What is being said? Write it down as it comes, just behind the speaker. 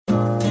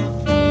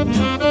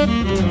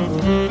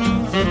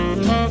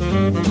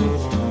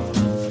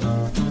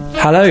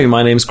Hello,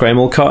 my name's Graham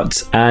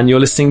Alcott, and you're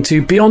listening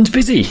to Beyond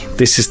Busy.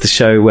 This is the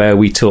show where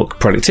we talk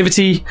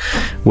productivity,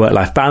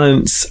 work-life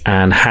balance,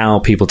 and how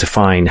people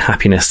define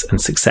happiness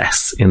and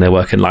success in their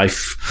work and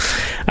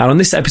life. And on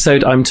this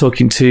episode, I'm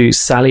talking to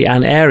Sally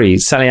Ann Airey.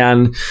 Sally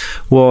Ann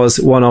was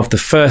one of the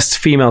first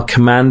female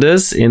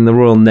commanders in the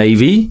Royal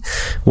Navy,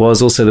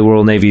 was also the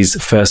Royal Navy's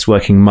first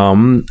working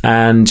mum,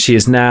 and she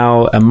is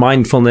now a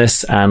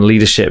mindfulness and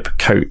leadership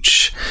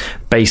coach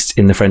based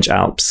in the French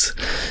Alps.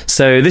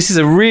 So this is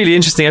a really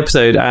interesting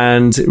episode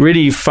and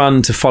really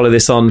fun to follow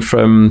this on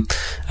from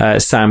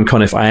Sam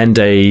Conniff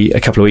Allende a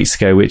couple of weeks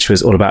ago, which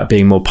was all about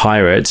being more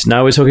pirate.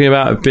 Now we're talking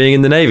about being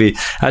in the Navy.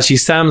 Actually,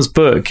 Sam's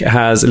book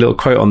has a little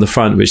quote on the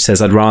front which says,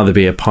 "I'd rather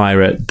be a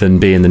pirate than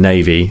be in the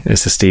Navy."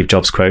 It's a Steve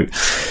Jobs quote.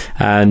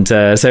 And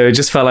so it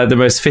just felt like the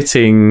most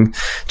fitting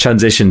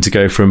transition to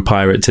go from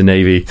pirate to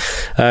Navy.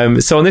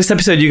 So on this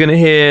episode, you're going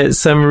to hear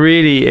some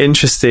really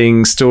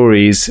interesting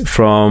stories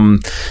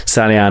from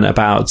Sally Ann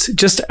about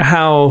just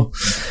how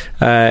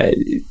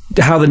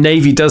the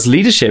Navy does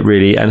leadership,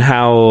 really, and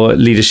how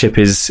leadership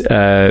is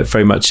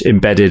very much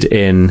embedded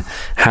in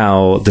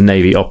how the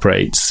Navy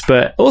operates.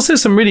 But also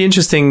some really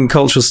interesting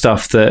cultural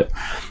stuff that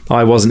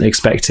I wasn't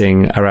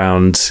expecting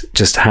around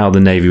just how the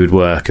Navy would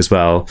work as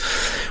well.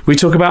 We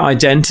talk about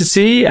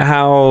identity,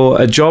 how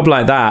a job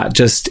like that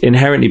just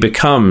inherently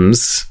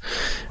becomes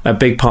a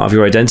big part of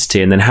your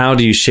identity, and then how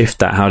do you shift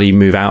that? How do you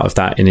move out of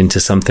that and into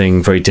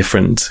something very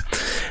different?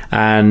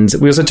 And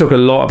we also talk a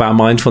lot about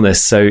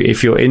mindfulness. So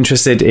if you're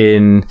interested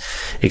in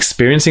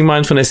experiencing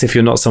mindfulness, if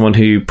you're not someone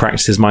who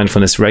practices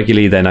mindfulness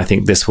regularly, then I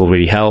think this will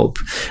really help.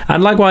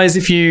 And likewise,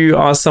 if you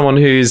are someone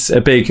who's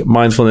a big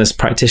mindfulness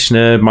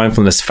practitioner,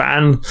 mindfulness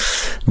fan,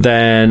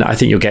 then I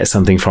think you'll get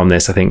something from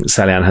this. I think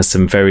Sally Ann has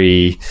some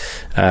very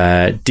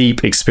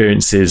deep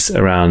experiences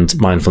around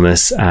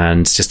mindfulness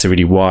and just a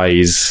really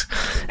wise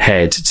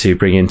head to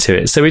bring into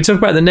it. So we talk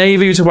about the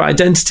Navy, we talk about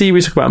identity,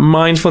 we talk about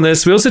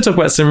mindfulness. We also talk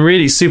about some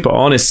really super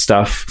honest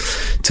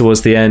stuff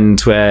towards the end,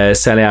 where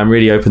Sally Ann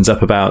really opens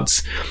up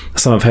about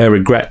some of her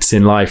regrets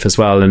in life as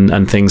well,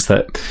 and things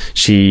that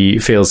she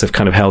feels have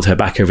kind of held her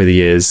back over the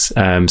years.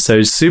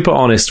 So super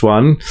honest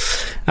one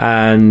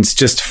and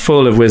just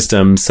full of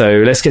wisdom.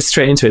 So let's get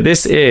straight into it.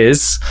 This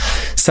is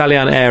Sally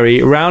Ann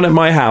Airey round at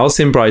my house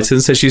in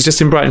Brighton. So she's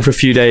just in Brighton for a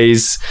few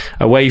days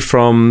away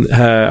from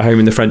her home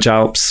in the French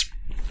Alps.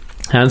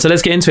 And so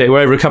let's get into it. We're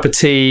over a cup of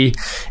tea.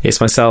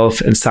 It's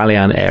myself and Sally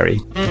Ann Airey.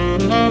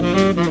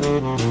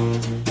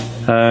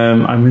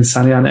 I'm with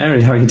Sally Ann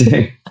Airey. How are you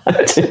doing?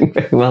 I'm doing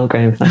very well,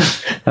 Graham.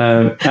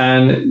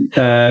 And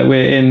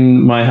we're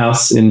in my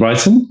house in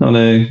Brighton on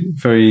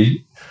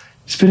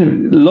it's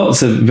been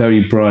lots of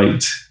very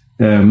bright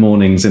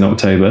mornings in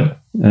October.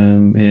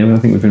 Here, I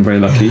think we've been very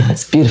lucky. Yeah,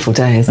 it's a beautiful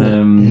day, isn't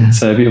it? Yeah.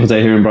 So a beautiful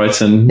day here in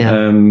Brighton.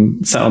 Yeah.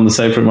 Sat on the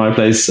sofa at my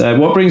place.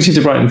 What brings you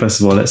to Brighton,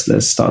 first of all?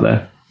 Let's start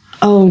there.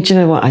 Oh, do you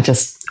know what?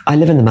 I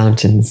live in the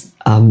mountains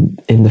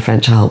in the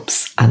French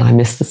Alps, and I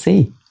miss the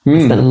sea. I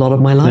spent a lot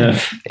of my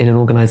life in an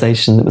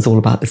organisation that was all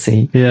about the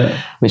sea,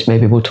 which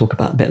maybe we'll talk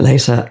about a bit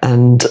later.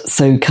 And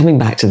so coming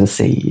back to the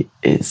sea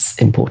is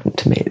important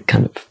to me. It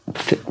kind of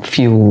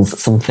fuels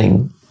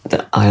something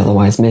that I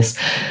otherwise miss.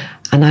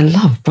 And I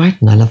love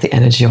Brighton. I love the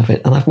energy of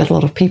it. And I've met a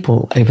lot of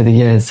people over the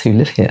years who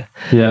live here.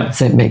 Yeah.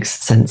 So it makes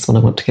sense when I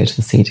want to go to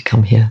the sea to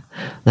come here.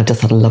 And I've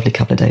just had a lovely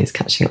couple of days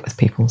catching up with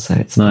people. So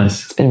it's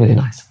nice. It's been really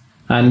nice.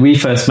 And we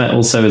first met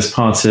also as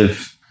part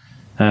of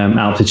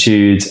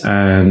Altitude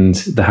and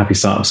the Happy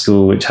Startup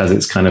School, which has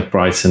its kind of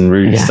Brighton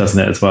roots, doesn't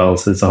it, as well?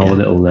 So there's a whole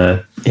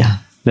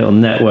little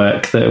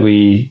network that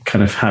we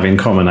kind of have in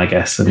common, I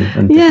guess. And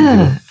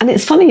and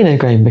it's funny,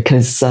 Graham,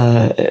 because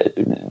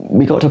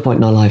we got to a point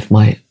in our life,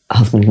 my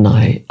husband and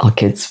I, our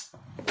kids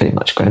pretty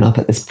much grown up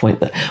at this point,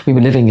 that we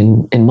were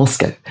living in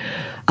Moscow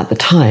at the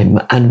time,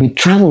 and we'd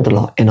travelled a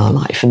lot in our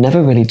life and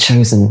never really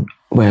chosen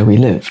where we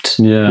lived.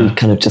 We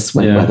kind of just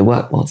went where the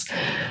work was.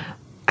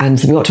 And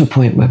so we got to a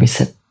point where we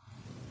said,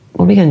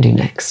 what are we going to do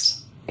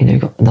next? We've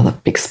got another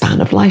big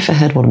span of life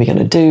ahead. What are we going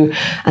to do?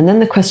 And then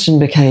the question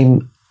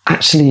became,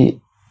 actually,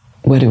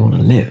 where do we want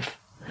to live?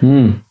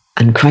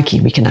 And crikey,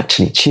 we can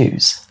actually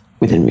choose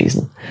within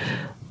reason.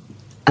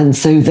 And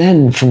so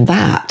then from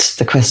that,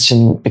 the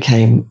question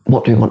became,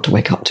 what do we want to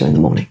wake up to in the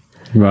morning?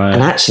 Right.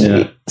 And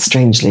actually,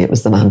 strangely, it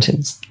was the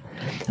mountains.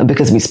 And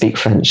because we speak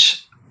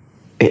French,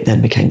 it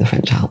then became the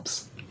French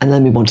Alps. And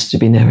then we wanted to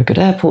be near a good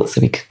airport so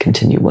we could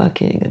continue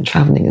working and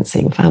travelling and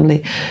seeing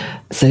family.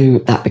 So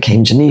that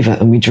became Geneva,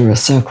 and we drew a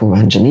circle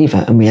around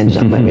Geneva, and we ended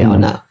up where we are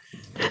now.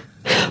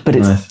 But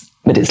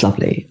it's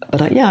lovely.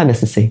 But I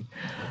miss the sea.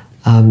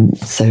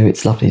 So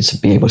it's lovely to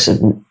be able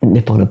to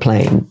nip on a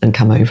plane and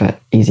come over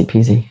easy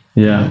peasy.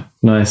 Yeah,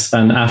 nice.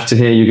 And after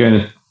here, you're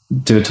going to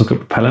do a talk at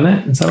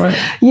PropellerNet, is that right?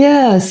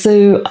 Yeah,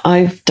 so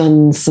I've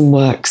done some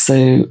work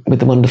with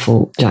the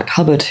wonderful Jack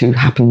Hubbard, who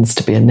happens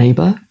to be a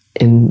neighbour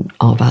in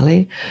our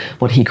valley,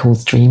 what he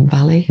calls Dream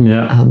Valley,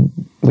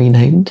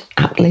 renamed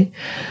aptly.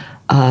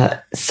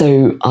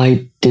 So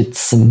I did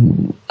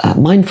some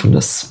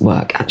mindfulness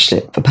work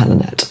actually for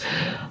PropellerNet.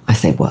 I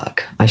say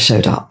work. I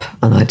showed up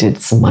and I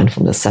did some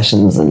mindfulness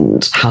sessions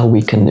and how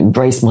we can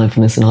embrace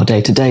mindfulness in our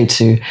day-to-day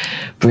to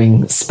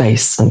bring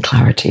space and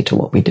clarity to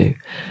what we do.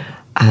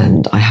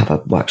 And I have a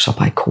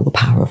workshop I call The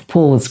Power of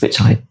Pause, which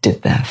I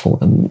did there for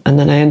them. And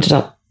then I ended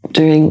up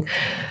doing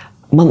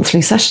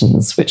monthly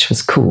sessions, which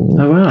was cool.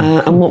 Oh,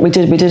 wow. And what we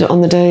did it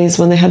on the days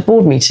when they had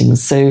board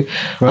meetings. So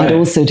I'd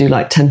also do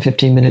like 10,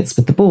 15 minutes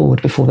with the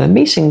board before their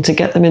meeting to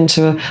get them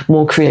into a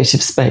more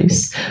creative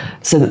space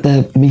so that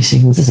their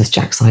meetings, this is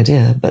Jack's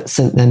idea, but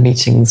so that their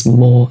meetings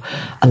more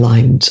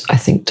aligned, I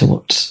think, to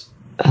what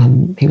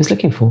he was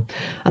looking for.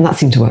 And that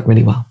seemed to work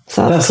really well.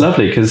 So that's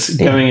lovely, because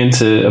going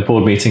into a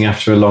board meeting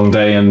after a long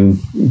day and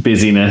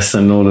busyness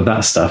and all of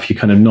that stuff, you're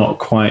kind of not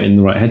quite in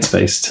the right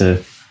headspace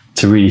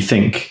to really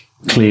think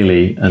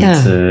clearly and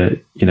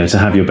to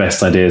have your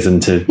best ideas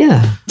and to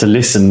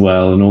listen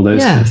well and all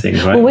those kind of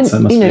things, right? Well, so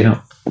that must really help.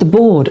 The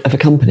board of a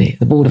company,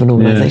 the board of an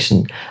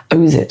organisation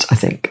owes it, I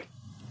think,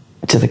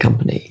 to the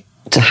company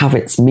to have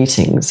its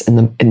meetings in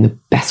the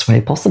best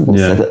way possible,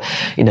 so that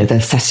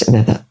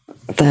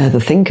they're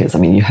the thinkers. I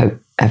mean, you hope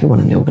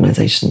everyone in the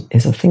organisation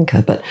is a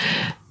thinker, but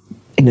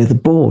the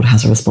board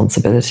has a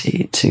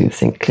responsibility to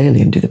think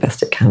clearly and do the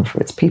best it can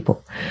for its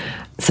people.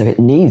 So it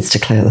needs to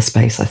clear the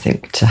space, I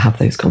think, to have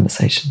those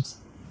conversations.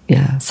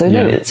 Yeah. So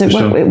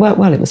it worked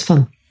well. It was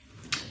fun.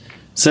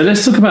 So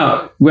let's talk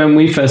about when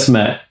we first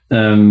met.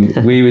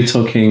 We were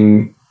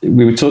talking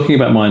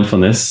about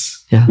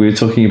mindfulness. Yeah. We were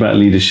talking about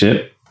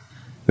leadership.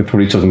 We're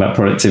probably talking about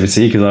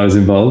productivity because I was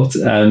involved.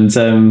 And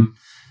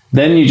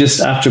then you just,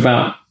 after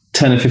about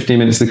 10 or 15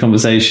 minutes of the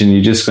conversation,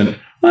 you just went,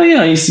 oh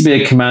yeah, I used to be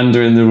a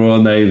commander in the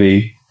Royal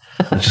Navy.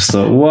 I just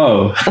thought,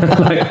 whoa,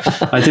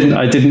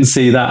 I didn't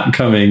see that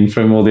coming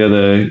from all the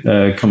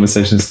other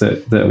conversations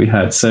that we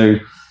had. So,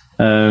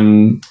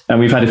 and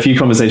we've had a few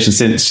conversations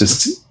since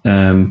just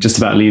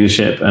about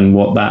leadership and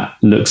what that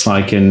looks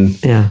like in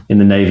the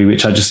Navy,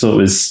 which I just thought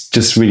was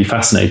just really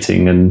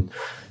fascinating, and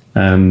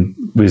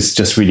was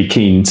just really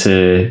keen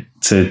to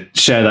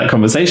share that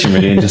conversation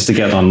really, and just to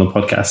get on the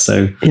podcast.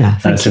 So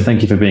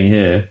thank you for being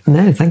here.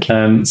 No, thank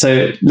you.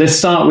 So let's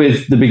start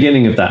with the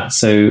beginning of that.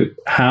 So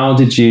how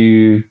did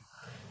you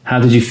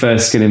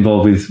first get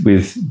involved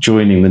with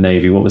joining the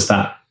Navy? What was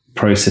that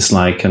process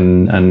like,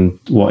 and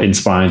what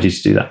inspired you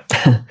to do that?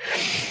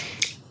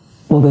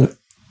 Well,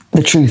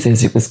 the truth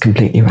is it was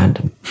completely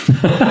random.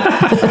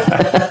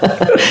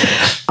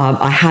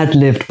 I had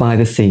lived by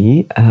the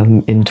sea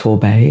in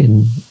Torbay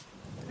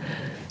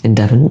in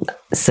Devon,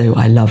 so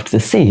I loved the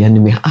sea,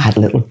 and I had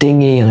a little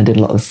dinghy and I did a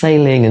lot of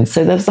sailing, and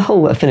so there was a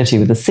whole affinity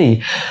with the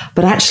sea.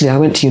 But actually I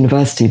went to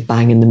university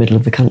bang in the middle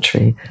of the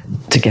country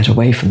to get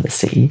away from the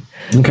sea.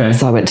 Okay.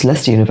 So I went to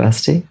Leicester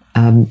University,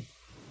 and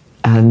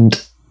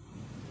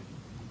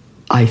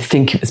I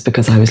think it was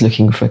because I was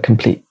looking for a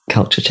complete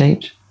culture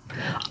change.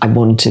 I'd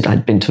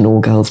been to an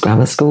all-girls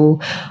grammar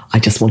school. I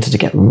just wanted to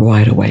get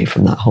right away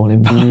from that whole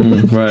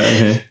environment. Right,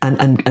 okay.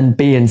 and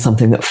be in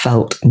something that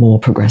felt more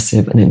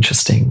progressive and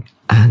interesting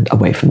and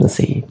away from the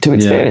sea, to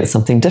experience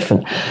something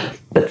different.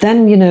 But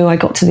then, I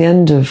got to the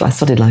end I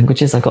studied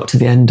languages, I got to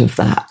the end of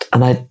that,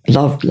 and I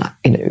loved,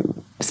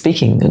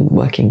 speaking and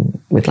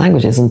working with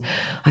languages. And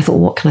I thought,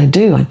 what can I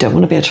do? I don't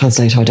want to be a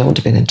translator. I don't want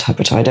to be an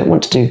interpreter. I don't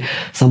want to do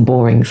some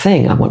boring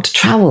thing. I want to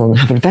travel and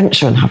have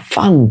adventure and have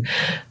fun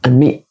and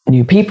meet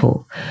new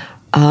people.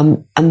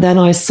 And then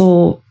I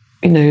saw,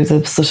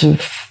 the sort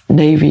of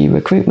Navy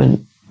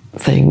recruitment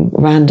thing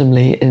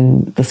randomly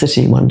in the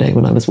city one day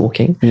when I was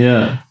walking.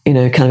 Yeah. Kind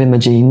of in my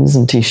jeans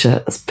and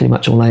t-shirt. That's pretty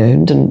much all I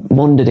owned, and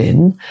wandered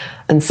in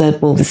and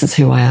said, well, this is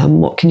who I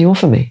am. What can you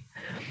offer me?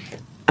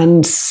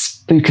 And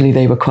spookily,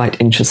 they were quite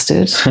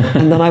interested.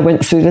 And then I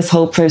went through this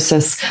whole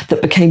process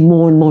that became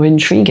more and more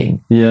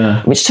intriguing.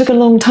 Yeah. Which took a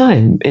long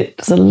time. It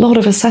was a lot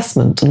of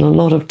assessment and a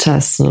lot of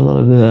tests and a lot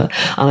of and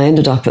I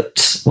ended up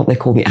at what they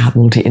call the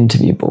Admiralty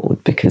Interview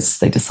Board, because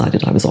they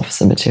decided I was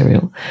officer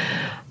material,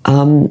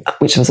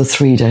 which was a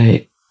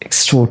 3-day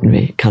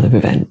extraordinary kind of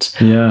event.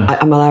 Yeah.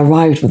 I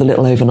arrived with a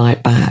little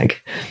overnight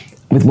bag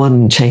with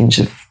one change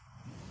of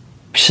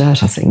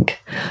shirt, I think,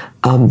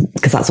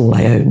 because that's all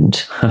I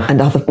owned. And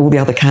all the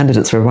other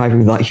candidates were arriving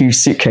with like huge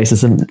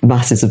suitcases and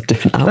masses of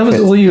different outfits. That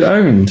was all you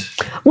owned?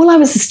 Well, I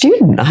was a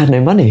student. I had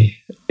no money.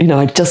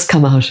 I'd just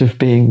come out of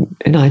being,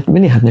 I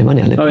really had no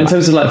money. In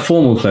terms of like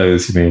formal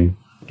clothes, you mean?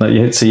 Like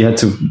you had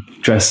to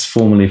dress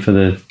formally for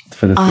the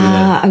 3 days.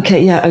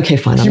 Okay, yeah, okay,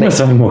 fine. You must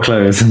have more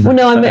clothes. Well,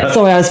 no,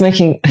 I was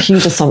making a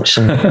huge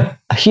assumption.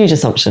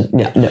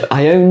 Yeah, no,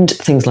 I owned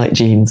things like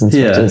jeans and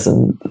sweaters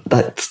and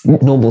that's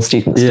normal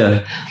student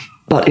stuff.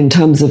 But in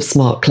terms of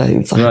smart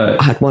clothes,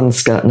 I had one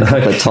skirt and a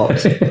couple of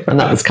tops, and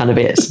that was kind of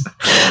it.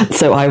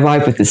 So I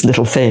arrived with this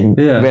little thing,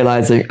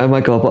 realizing, oh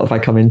my God, what have I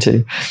come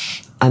into?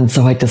 And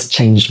so I just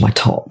changed my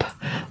top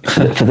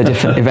for the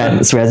different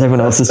events, whereas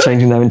everyone else was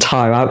changing their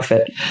entire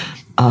outfit.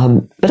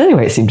 But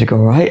anyway, it seemed to go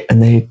all right, and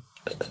they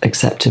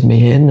accepted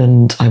me in,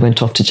 and I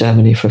went off to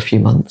Germany for a few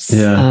months.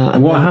 Yeah.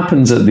 And what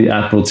happens at the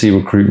Admiralty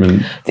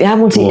recruitment? The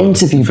Admiralty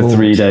interview board. For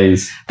 3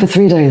 days. For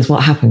 3 days,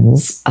 what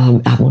happens?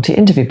 Admiralty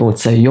interview board.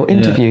 So you're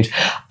interviewed,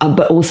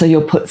 but also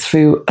you're put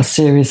through a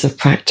series of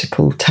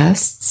practical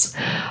tests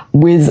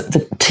with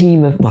the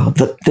team of,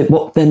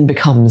 what then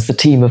becomes the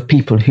team of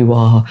people who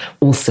are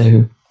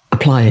also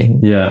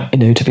applying,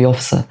 to be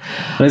officer.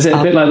 And is it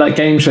a bit like that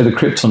game show, The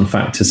Krypton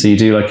Factor? So you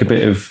do like a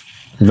bit of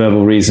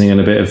verbal reasoning and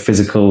a bit of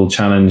physical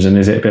challenge, and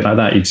is it a bit like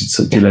that? You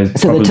just do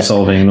problem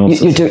solving and all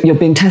sorts. You're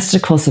being tested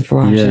across a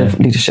variety of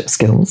leadership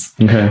skills,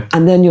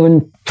 and then you're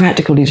in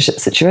practical leadership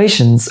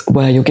situations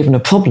where you're given a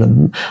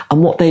problem,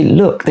 and what they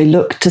look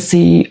to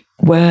see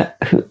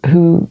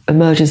who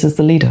emerges as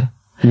the leader.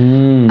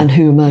 And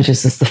who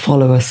emerges as the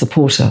follower,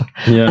 supporter.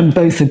 And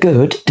both are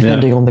good,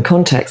 depending on the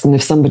context. And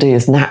if somebody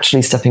is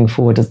naturally stepping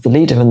forward as the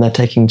leader and they're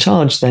taking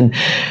charge, then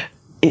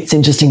it's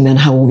interesting then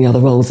how all the other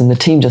roles in the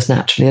team just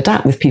naturally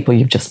adapt with people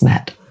you've just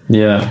met.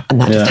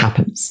 And that just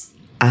happens.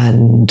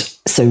 And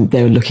so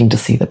they're looking to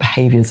see the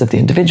behaviours of the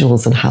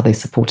individuals and how they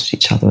supported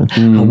each other and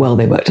how well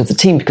they worked as a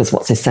team, because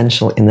what's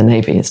essential in the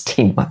Navy is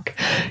teamwork.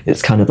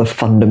 It's kind of the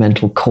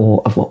fundamental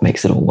core of what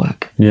makes it all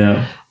work.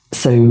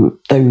 So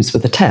those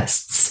were the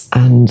tests.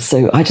 And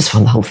so I just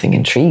found the whole thing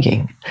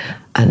intriguing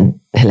and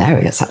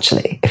hilarious,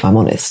 actually, if I'm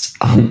honest.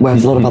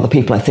 Whereas a lot of other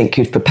people, I think,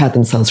 who'd prepared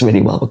themselves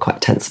really well, were quite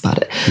tense about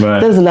it.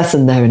 There was a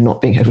lesson there in not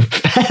being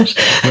over-prepared.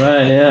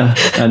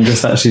 And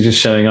just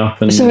showing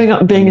up.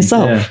 And being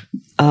yourself.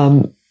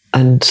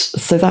 And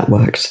so that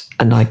worked.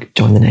 And I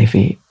joined the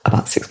Navy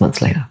about 6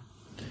 months later.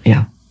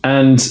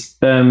 And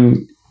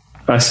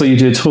I saw you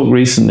do a talk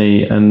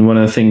recently, and one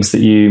of the things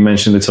that you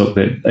mentioned in the talk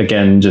that,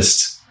 again,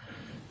 just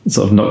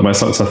sort of knocked my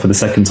socks off for the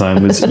second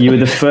time was you were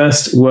the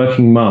first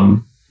working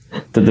mum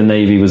that the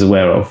Navy was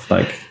aware of.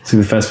 So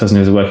the first person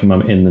who was a working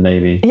mum in the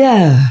Navy.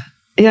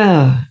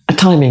 A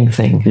timing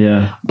thing.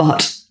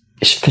 But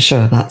for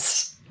sure,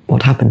 that's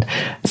what happened.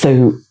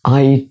 So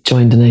I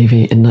joined the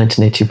Navy in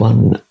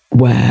 1981,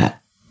 where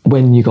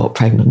when you got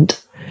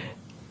pregnant,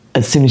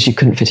 as soon as you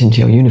couldn't fit into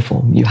your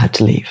uniform, you had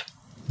to leave.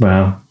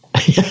 Wow.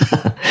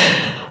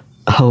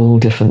 A whole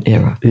different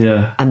era.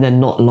 And then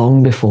not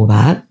long before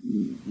that,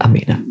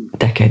 a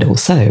decade or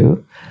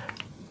so,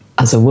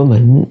 as a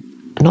woman,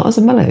 not as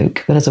a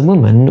bloke, but as a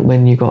woman,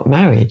 when you got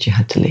married, you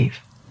had to leave.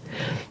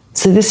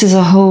 So this is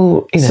a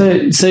whole,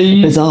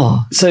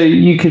 bizarre. So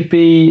you could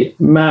be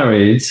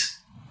married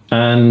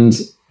and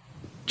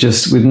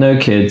just with no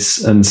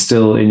kids and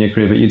still in your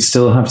career, but you'd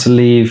still have to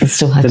leave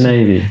the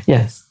Navy.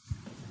 Yes.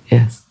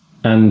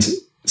 And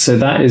so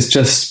that is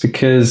just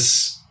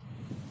because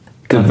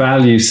the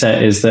value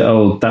set is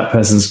that, that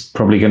person's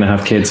probably going to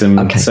have kids,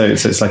 and so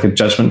it's like a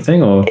judgment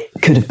thing, or it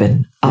could have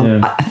been.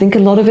 I think a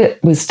lot of it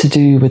was to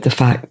do with the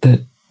fact that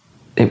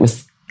it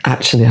was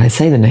actually, I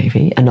say, the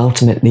Navy, and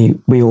ultimately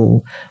we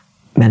all,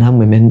 men and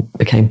women,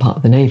 became part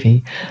of the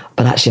Navy.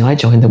 But actually, I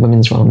joined the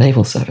Women's Royal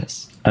Naval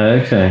Service.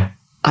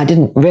 I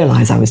didn't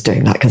realise I was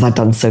doing that because I'd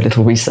done so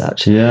little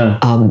research.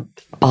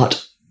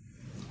 But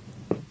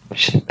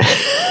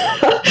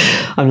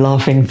I'm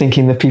laughing,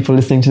 thinking the people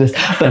listening to this,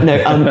 but no.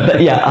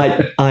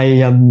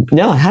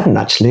 I hadn't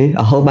actually.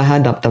 I hold my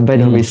hand up, done very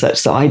little research,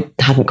 so I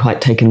hadn't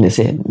quite taken this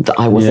in, that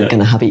I wasn't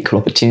going to have equal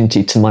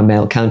opportunity to my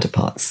male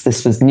counterparts.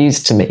 This was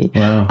news to me,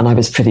 and I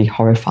was pretty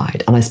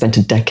horrified. And I spent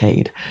a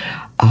decade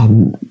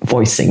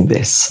voicing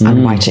this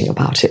and writing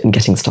about it and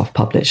getting stuff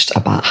published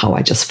about how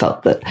I just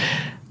felt that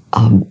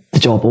the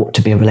job ought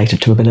to be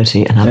related to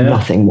ability and have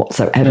nothing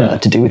whatsoever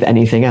to do with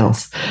anything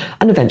else.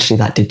 And eventually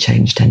that did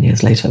change 10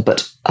 years later.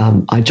 But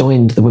I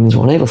joined the Women's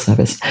Royal Naval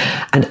Service,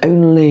 and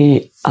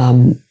only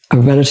a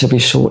relatively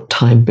short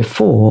time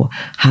before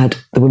had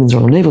the Women's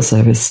Royal Naval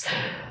Service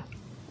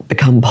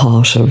become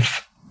part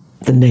of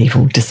the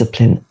Naval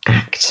Discipline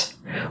Act,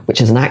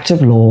 which is an act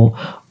of law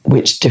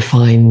which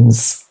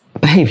defines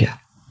behaviour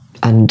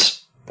and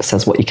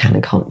says what you can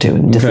and can't do,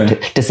 and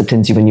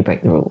disciplines you when you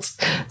break the rules.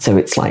 So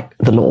it's like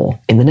the law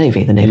in the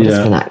Navy, the Naval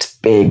Discipline Act,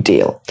 big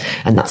deal.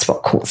 And that's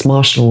what courts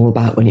martial are all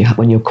about. When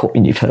you're caught,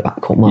 you've heard about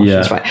court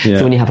martials, right?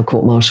 So when you have a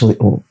court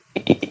martial,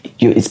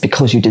 it's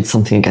because you did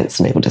something against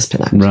the Naval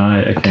Discipline Act.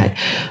 Right. Okay.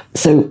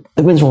 So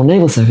the Women's Royal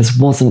Naval Service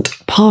wasn't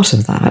part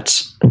of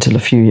that until a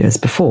few years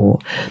before,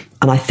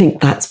 and I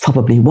think that's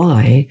probably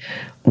why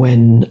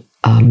when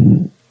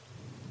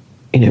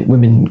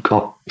women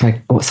got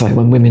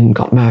when women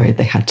got married,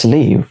 they had to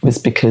leave, was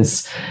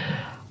because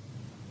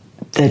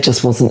there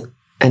just wasn't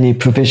any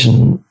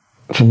provision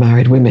for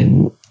married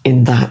women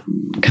in that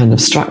kind of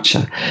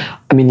structure.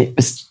 I mean, it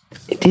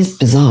is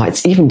bizarre.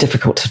 It's even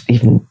difficult to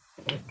even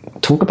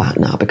talk about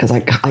now, because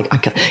I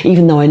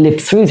even though I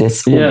lived through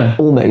this,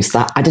 almost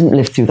that, I didn't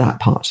live through that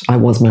part. I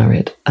was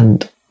married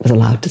and was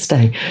allowed to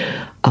stay,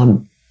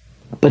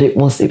 but it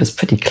was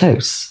pretty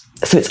close.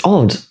 So it's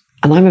odd.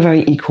 And I'm a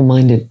very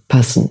equal-minded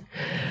person.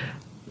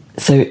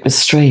 So it was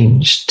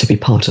strange to be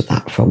part of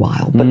that for a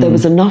while. But there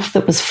was enough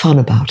that was fun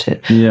about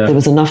it. There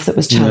was enough that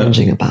was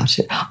challenging about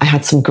it. I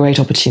had some great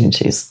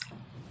opportunities.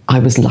 I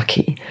was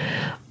lucky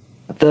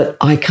that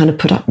I kind of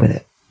put up with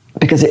it,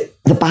 because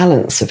the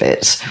balance of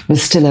it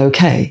was still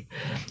okay.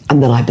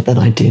 And then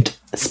I did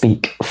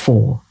speak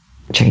for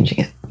changing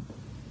it.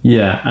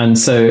 Yeah. And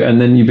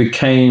then you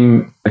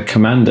became a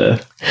commander.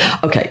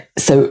 Okay.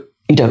 So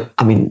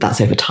that's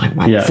over time,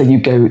 right? Yeah. So you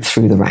go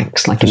through the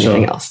ranks like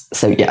anything else.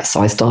 So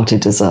so I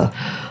started as a,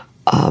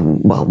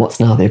 what's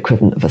now the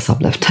equivalent of a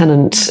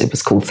sub-lieutenant. It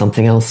was called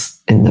something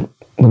else in the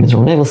Women's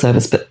Royal Naval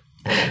Service,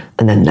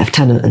 and then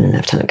lieutenant, and then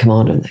lieutenant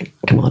commander, and then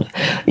commander.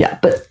 Yeah,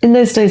 but in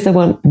those days there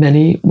weren't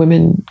many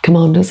women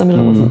commanders. I mean,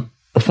 I wasn't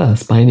the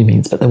first by any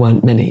means, but there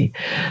weren't many.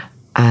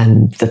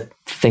 And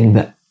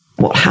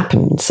what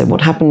happened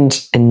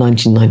in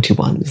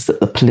 1991 is that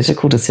the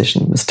political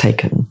decision was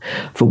taken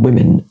for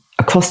women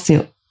across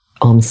the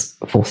armed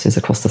forces,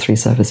 across the three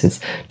services,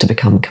 to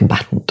become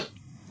combatant,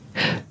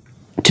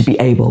 to be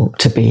able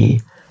to be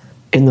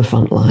in the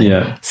front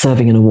line,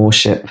 serving in a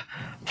warship,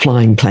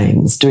 flying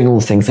planes, doing all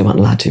the things they weren't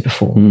allowed to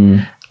before.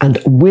 And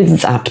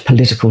with that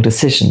political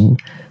decision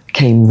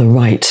came the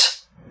right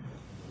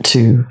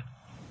to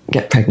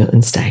get pregnant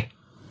and stay.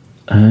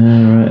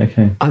 Right,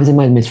 okay. I was in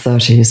my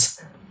mid-30s,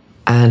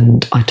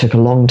 and I took a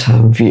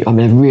long-term view. I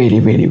mean, I really,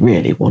 really,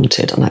 really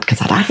wanted, and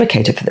because I'd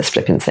advocated for this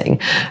flipping thing,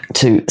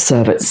 to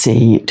serve at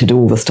sea, to do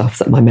all the stuff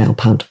that my male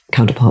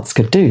counterparts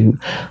could do.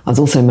 I was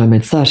also in my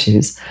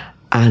mid-30s,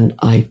 and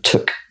I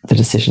took the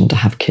decision to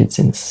have kids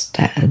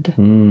instead.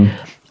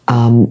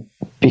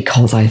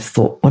 Because I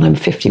thought, when I'm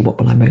 50, what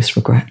will I most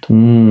regret?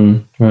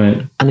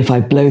 Right. And if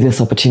I blow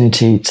this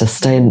opportunity to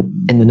stay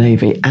in the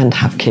Navy and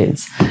have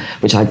kids,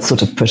 which I'd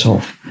sort of put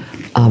off,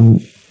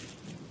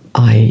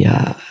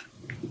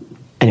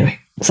 anyway,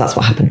 so that's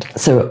what happened.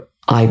 So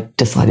I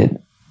decided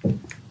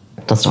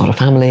to start a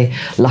family.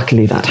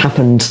 Luckily, that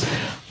happened.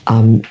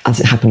 As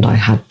it happened, I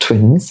had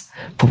twins,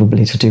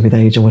 probably to do with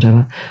age or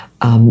whatever.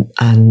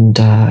 And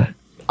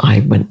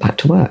I went back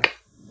to work.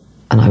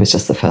 And I was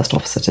just the first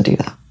officer to do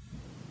that.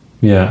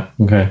 Yeah,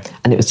 okay.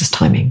 And it was just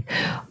timing.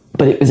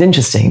 But it was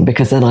interesting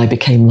because then I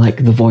became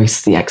like the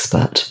voice, the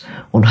expert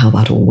on how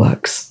that all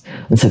works.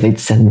 And so they'd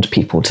send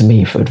people to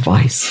me for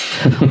advice,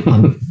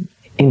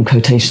 in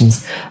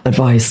quotations,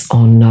 advice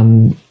on,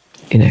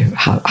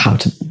 how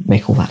to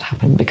make all that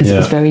happen. Because it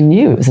was very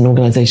new. It was an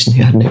organisation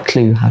who had no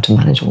clue how to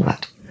manage all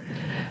that.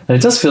 And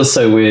it does feel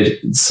so weird.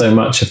 So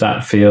much of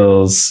that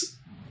feels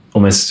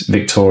almost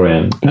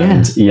Victorian. Yeah.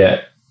 And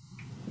yet,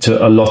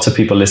 to a lot of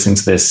people listening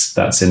to this,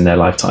 that's in their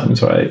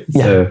lifetimes, right?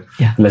 Yeah. So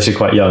unless you're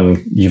quite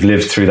young, you've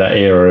lived through that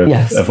era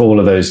of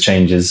all of those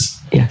changes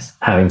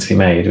having to be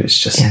made,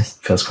 which just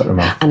feels quite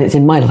remarkable. And it's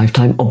in my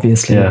lifetime,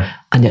 obviously,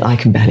 and yet I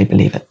can barely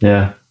believe it.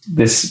 Yeah.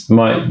 This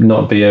might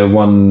not be a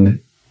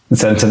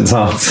one-sentence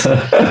answer.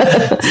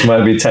 This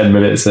might be 10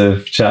 minutes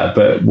of chat,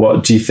 but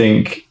what do you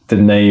think the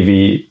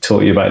Navy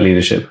taught you about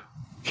leadership?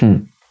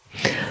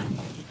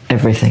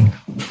 Everything.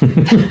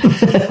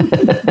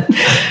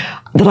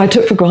 That I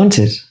took for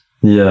granted.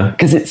 Yeah.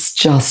 Because it's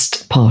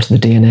just part of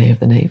the DNA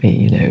of the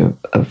Navy,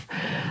 of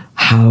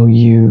how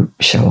you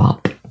show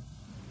up,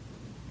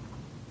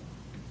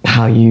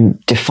 how you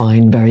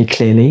define very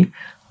clearly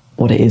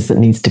what it is that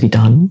needs to be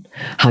done,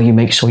 how you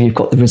make sure you've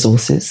got the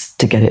resources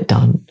to get it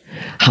done,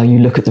 how you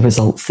look at the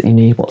results that you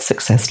need, what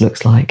success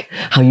looks like,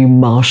 how you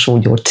marshal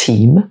your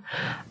team,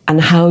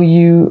 and how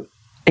you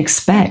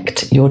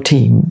expect your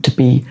team to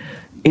be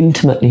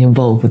intimately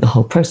involved with the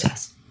whole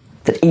process.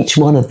 That each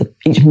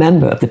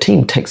member of the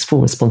team takes full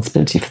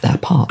responsibility for their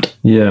part.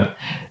 Yeah.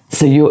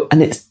 So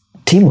and it's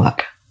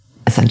teamwork,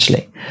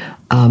 essentially.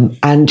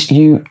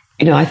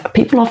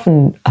 People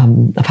often,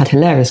 I've had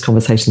hilarious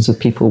conversations with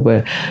people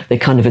where they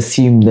kind of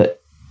assume that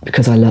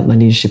because I learnt my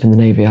leadership in the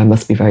Navy, I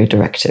must be very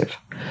directive,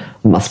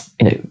 must,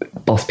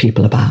 boss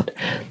people about.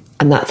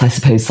 And that's, I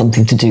suppose,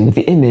 something to do with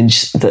the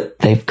image that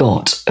they've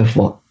got of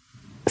what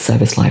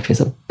service life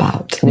is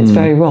about. And it's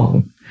very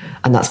wrong.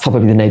 And that's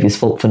probably the Navy's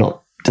fault for not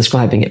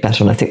describing it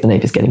better, and I think the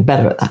Navy's getting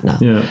better at that now.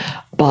 Yeah.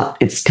 But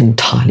it's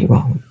entirely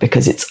wrong,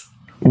 because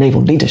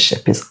naval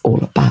leadership is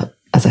all about,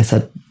 as I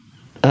said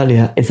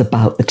earlier, it's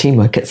about the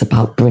teamwork. It's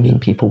about bringing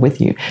people with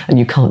you, and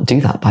you can't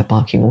do that by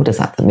barking orders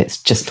at them. It's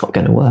just not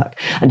going to work.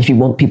 And if you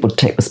want people to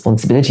take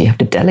responsibility, you have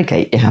to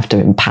delegate, you have to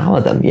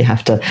empower them, you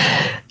have to,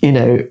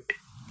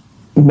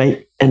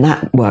 and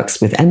that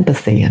works with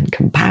empathy and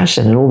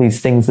compassion and all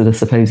these things that are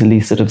supposedly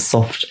sort of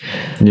soft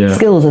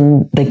skills,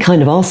 and they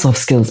kind of are soft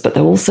skills, but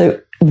they're also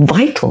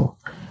vital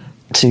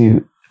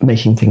to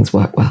making things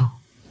work well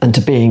and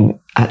to being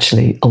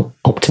actually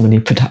optimally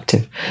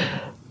productive.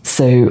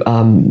 So,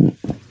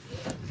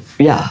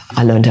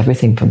 I learned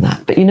everything from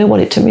that. But you know what?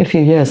 It took me a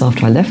few years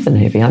after I left the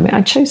Navy. I mean,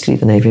 I chose to leave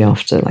the Navy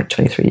after like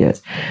 23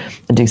 years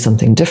and do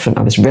something different.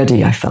 I was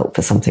ready, I felt,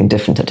 for something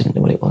different. I didn't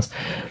know what it was.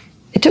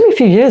 It took me a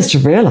few years to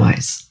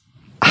realise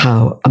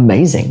how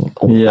amazing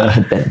all that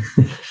had been.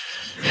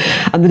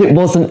 And that it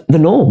wasn't the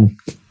norm,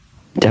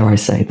 dare I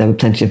say. There were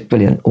plenty of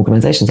brilliant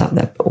organisations out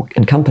there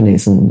and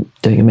companies and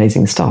doing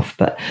amazing stuff.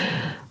 But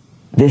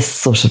this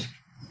sort of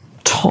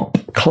top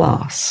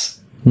class,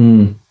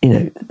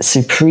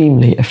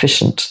 supremely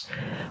efficient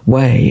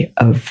way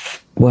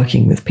of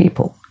working with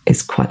people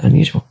is quite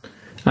unusual.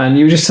 And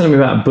you were just telling me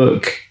about a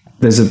book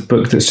there's a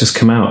book that's just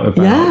come out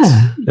about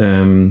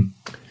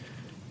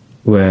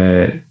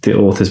where the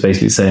author's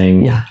basically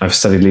saying, I've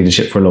studied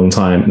leadership for a long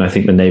time and I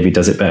think the Navy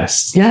does it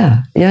best.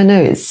 No,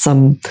 it's I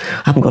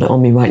haven't got it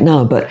on me right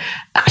now, but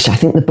actually I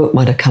think the book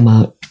might have come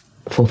out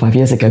 4 or 5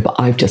 years ago, but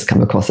I've just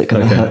come across it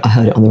because I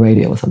heard it on the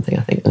radio or something,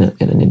 I think,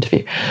 in an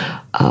interview.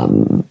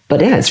 But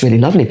yeah, it's really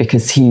lovely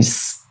because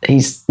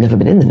he's never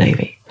been in the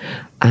Navy.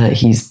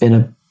 He's been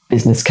a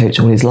business coach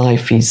all his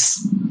life. He's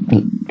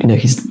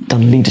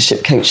done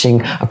leadership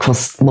coaching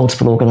across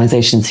multiple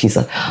organizations. He's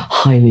a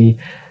highly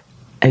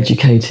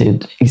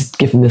educated, he's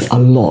given this a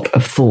lot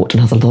of thought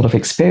and has a lot of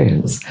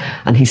experience.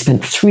 And he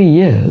spent 3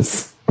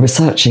 years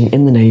researching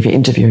in the Navy,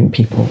 interviewing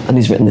people, and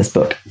he's written this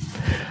book,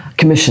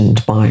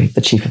 commissioned by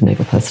the Chief of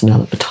Naval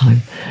Personnel at the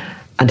time.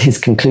 And his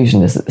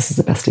conclusion is that this is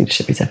the best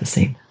leadership he's ever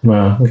seen.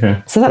 Wow,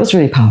 okay. So that was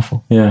really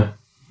powerful. Yeah.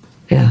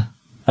 Yeah.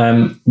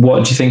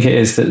 What do you think it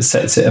is that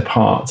sets it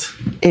apart?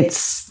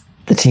 It's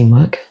the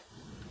teamwork.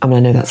 I mean, I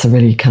know that's a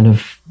really kind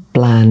of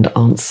bland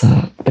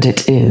answer, but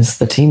it is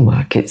the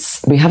teamwork.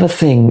 We have a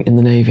thing in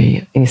the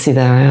Navy, and you see,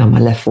 there I am. I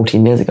left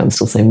 14 years ago. I'm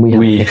still saying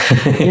we.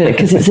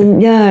 Because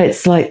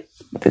it's like,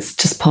 it's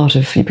just part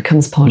of, it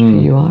becomes part of who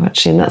you are,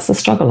 actually. And that's the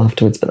struggle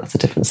afterwards, but that's a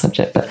different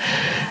subject. But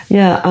we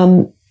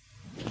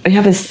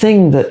have this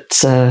thing that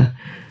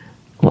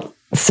what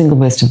the single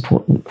most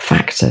important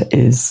factor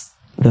is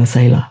the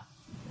sailor.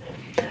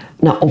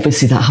 Now,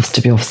 obviously, that has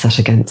to be offset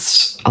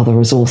against other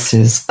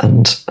resources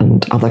and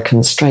other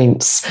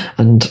constraints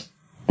and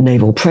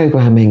naval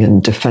programming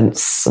and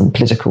defence and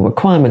political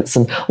requirements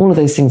and all of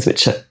those things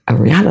which are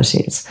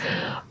realities.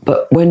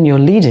 But when you're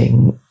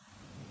leading,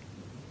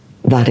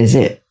 that is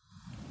it.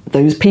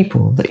 Those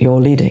people that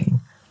you're leading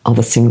are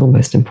the single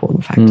most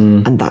important factor.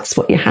 And that's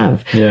what you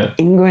have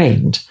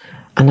ingrained.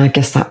 And I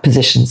guess that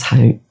positions how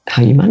you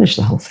manage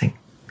the whole thing.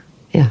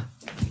 Yeah.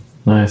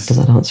 Nice. Does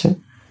that answer it?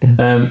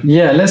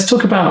 Yeah. Let's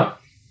talk about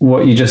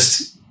what you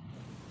just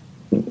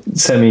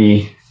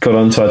got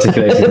on to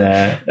articulating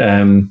there,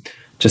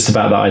 just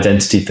about that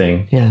identity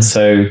thing. Yeah.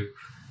 So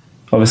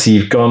obviously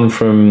you've gone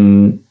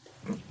from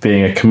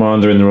being a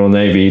commander in the Royal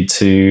Navy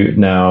to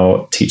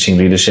now teaching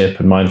leadership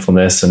and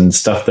mindfulness and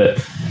stuff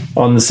that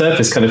on the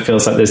surface kind of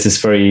feels like there's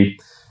this very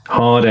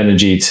hard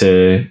energy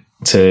to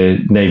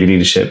Navy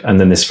leadership and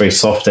then this very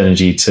soft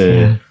energy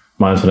to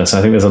mindfulness.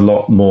 I think there's a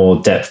lot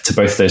more depth to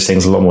both of those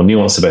things, a lot more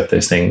nuance to both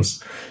those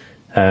things.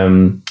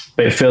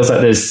 But it feels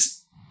like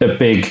there's a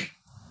big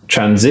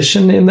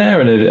transition in there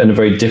and a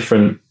very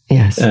different,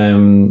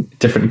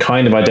 different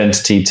kind of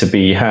identity to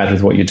be had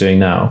with what you're doing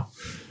now.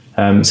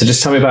 So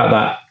just tell me about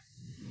that,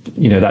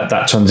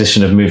 that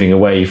transition of moving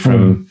away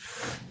from,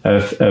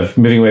 of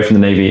moving away from the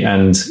Navy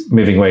and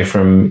moving away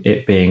from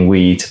it being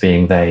we to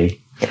being they.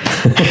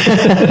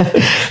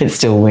 It's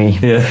still we.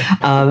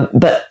 Yeah.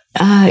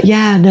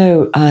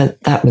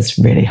 That was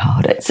really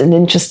hard. It's an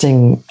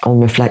interesting, on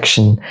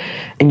reflection,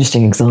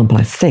 interesting example,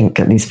 I think,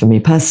 at least for me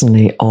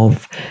personally,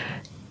 of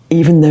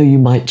even though you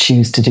might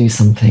choose to do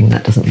something,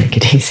 that doesn't make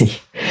it easy.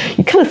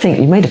 You kind of think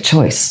you made a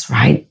choice,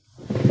 right?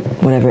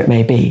 Whatever it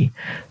may be.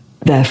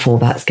 Therefore,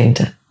 that's going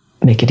to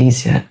make it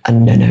easier.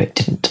 And no, it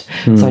didn't.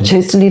 So I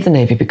chose to leave the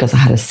Navy because I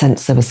had a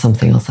sense there was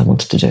something else I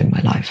wanted to do in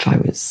my life. I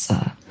was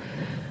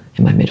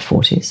in my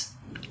mid-40s.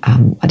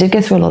 I did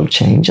go through a lot of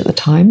change at the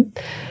time.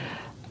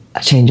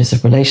 Changes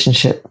of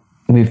relationship,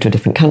 moved to a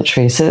different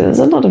country. So there was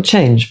a lot of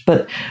change.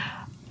 But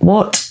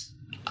what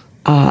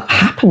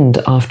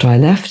happened after I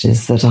left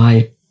is that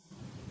I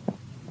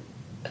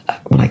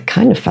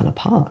kind of fell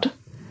apart.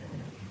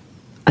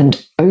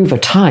 And over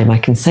time, I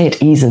can say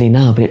it easily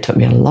now, but it took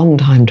me a long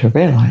time to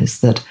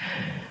realize that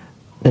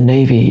the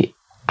Navy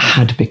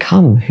had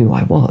become who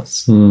I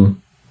was.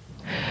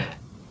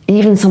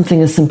 Even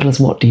something as simple as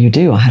what do you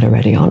do? I had a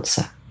ready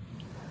answer.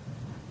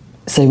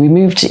 So we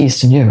moved to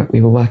Eastern Europe.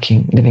 We were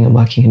living and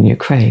working in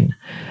Ukraine.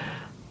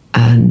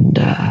 And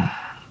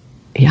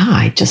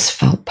I just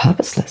felt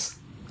purposeless.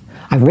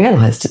 I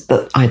realized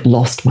that I'd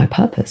lost my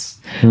purpose,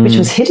 which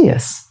was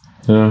hideous.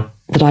 Yeah.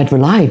 That I'd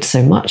relied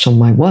so much on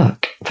my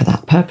work for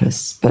that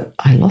purpose, but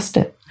I lost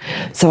it.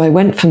 So I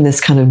went from this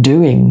kind of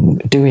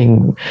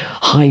doing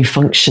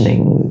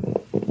high-functioning,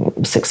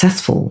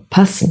 successful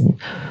person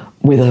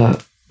with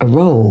a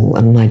role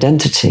and an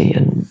identity,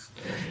 and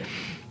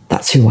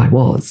that's who I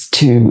was,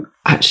 to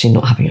actually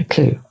not having a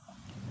clue.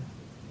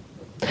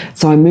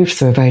 So I moved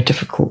through a very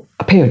difficult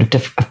period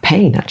of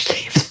pain, actually.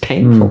 It was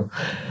painful.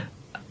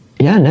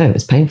 It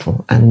was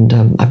painful. And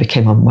I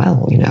became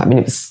unwell,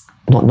 it was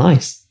not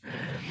nice.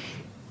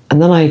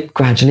 And then I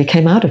gradually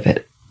came out of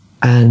it.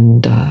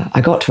 And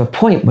I got to a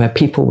point where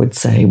people would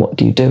say, "What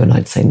do you do?" And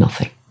I'd say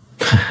nothing.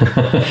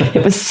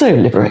 It was so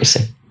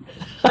liberating.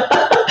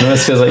 It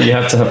almost feels like you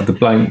have to have the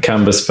blank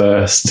canvas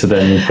first to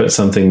then put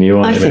something new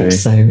on it. I think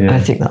so. Yeah. I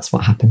think that's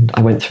what happened.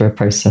 I went through a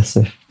process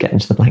of getting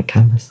to the blank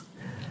canvas.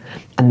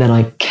 And then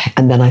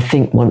I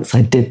think once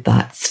I did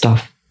that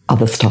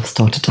other stuff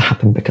started to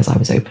happen because I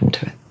was open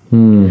to it.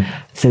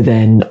 So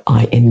then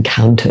I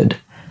encountered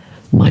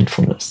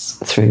mindfulness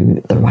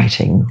through the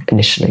writing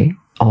initially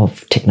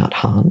of Thich Nhat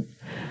Hanh,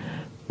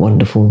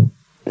 wonderful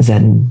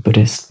Zen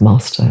Buddhist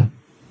master,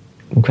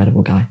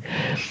 incredible guy.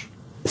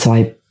 So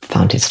I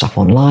found his stuff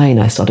online.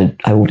 I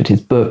ordered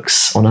his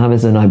books on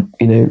Amazon.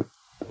 I,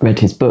 read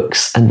his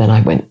books, and then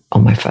I went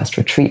on my first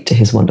retreat to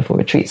his wonderful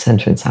retreat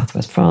centre in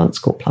southwest France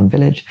called Plum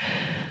Village,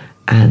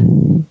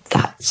 and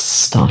that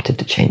started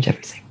to change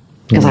everything,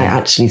 because I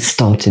actually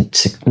started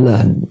to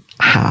learn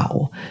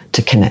how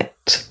to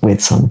connect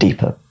with some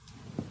deeper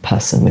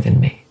person within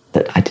me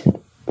that I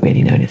didn't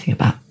really know anything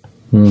about.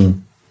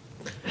 And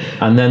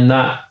then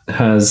that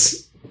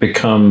has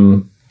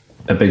become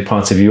a big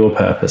part of your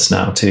purpose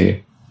now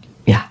too.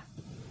 Yeah,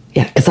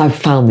 because I've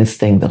found this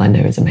thing that I know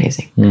is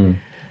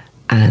amazing.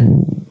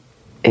 And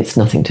it's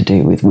nothing to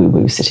do with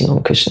woo-woo sitting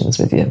on cushions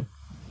with your,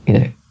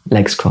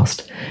 legs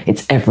crossed.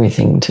 It's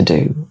everything to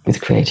do with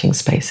creating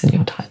space in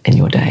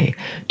your day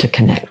to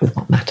connect with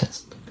what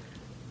matters.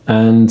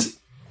 And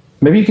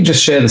maybe you could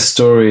just share the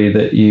story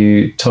that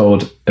you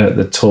told at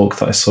the talk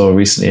that I saw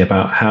recently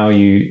about how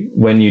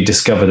when you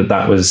discovered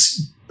that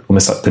was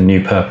almost like the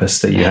new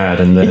purpose that you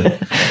had, and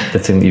the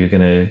thing that you were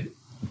going to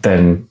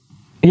then...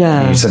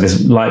 Yeah. You said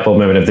this light bulb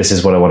moment of, this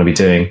is what I want to be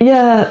doing.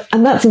 Yeah,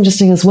 and that's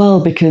interesting as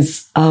well,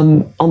 because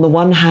on the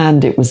one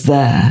hand, it was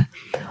there.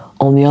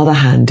 On the other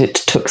hand, it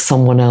took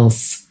someone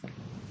else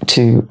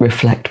to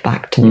reflect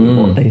back to me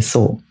what they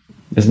saw.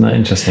 Isn't that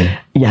interesting?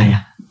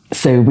 Yeah.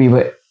 So we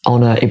were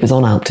it was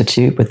on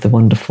altitude with the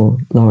wonderful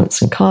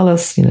Lawrence and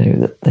Carlos,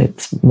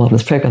 it's a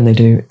marvelous program they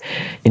do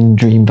in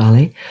Dream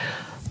Valley.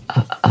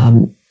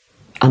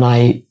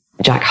 And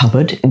Jack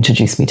Hubbard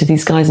introduced me to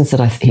these guys and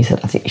he said,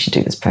 I think you should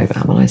do this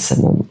program. And I said,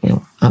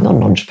 well, I'm not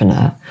an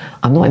entrepreneur.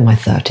 I'm not in my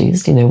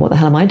 30s. What the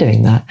hell am I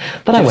doing there?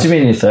 But I went, do you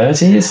mean in your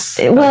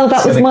 30s? Well,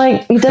 that was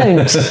you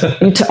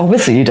don't.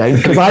 Obviously you don't.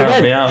 Because I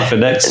count me out for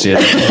next year.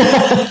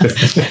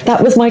 That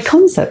was my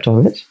concept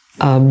of it.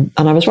 And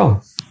I was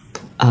wrong.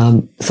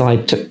 So I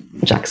took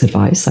Jack's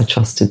advice. I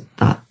trusted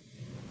that.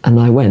 And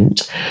I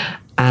went.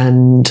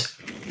 And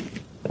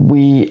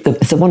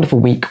it's a wonderful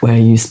week where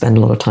you spend a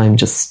lot of time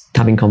just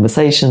having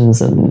conversations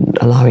and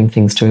allowing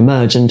things to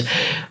emerge. And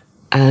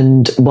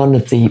one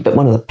of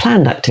the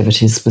planned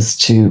activities was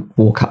to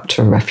walk up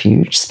to a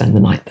refuge, spend the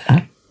night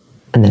there,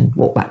 and then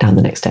walk back down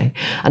the next day.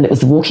 And it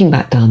was the walking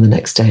back down the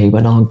next day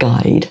when our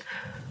guide,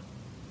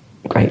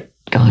 great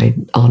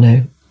guide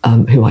Arno,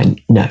 who I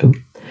know,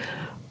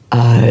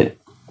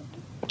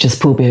 just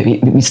pulled me.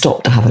 We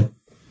stopped to have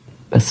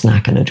a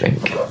snack and a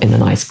drink in a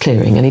nice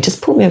clearing, and he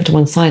just pulled me over to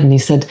one side and he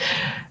said,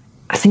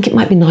 I think it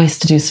might be nice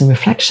to do some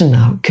reflection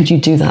now. Could you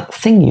do that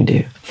thing you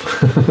do?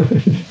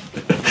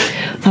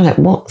 I'm like,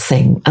 what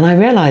thing? And I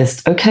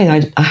realized,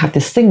 okay, I have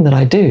this thing that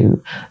I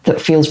do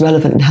that feels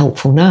relevant and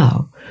helpful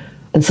now.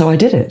 And so I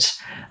did it.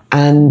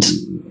 And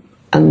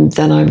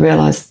then I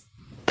realized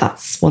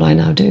that's what I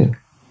now do.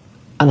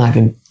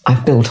 And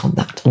I've built on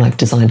that, and I've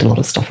designed a lot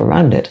of stuff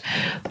around it.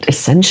 But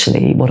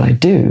essentially what I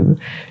do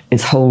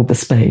is hold the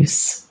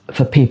space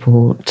for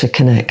people to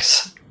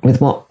connect with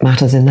what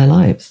matters in their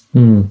lives.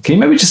 Can you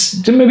maybe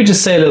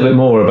just say a little bit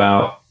more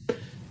about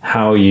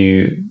how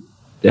you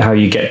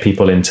get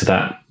people into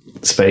that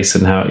space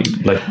and how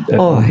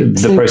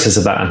the process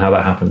of that and how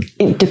that happened?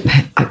 It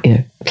depends.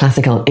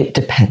 Classic answer, it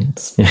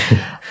depends.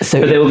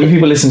 So, but there will be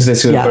people listening to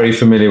this who are very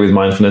familiar with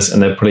mindfulness,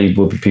 and there probably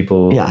will be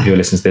people who are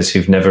listening to this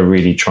who've never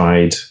really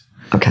tried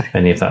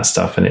any of that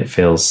stuff, and it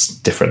feels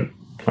different,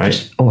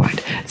 right? All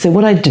right. So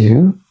what I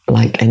do,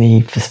 like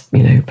any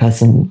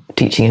person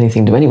teaching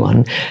anything to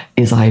anyone,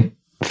 is I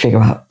figure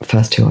out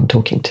first who I'm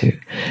talking to.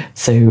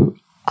 So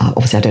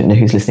obviously I don't know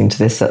who's listening to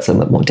this, that's a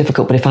bit more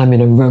difficult, but if I'm in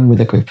a room with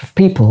a group of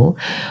people,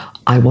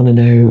 I want to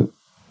know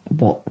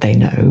what they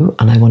know,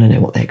 and I want to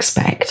know what they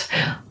expect,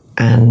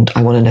 and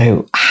I want to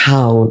know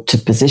how to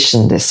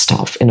position this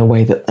stuff in a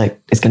way that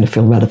is going to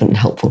feel relevant and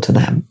helpful to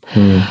them.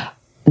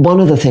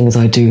 One of the things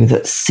I do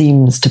that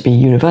seems to be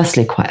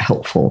universally quite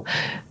helpful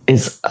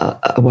is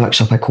a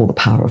workshop I call The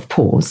Power of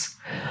Pause,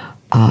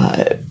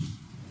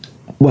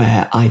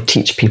 where I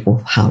teach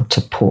people how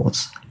to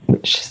pause,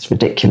 which is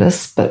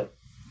ridiculous, but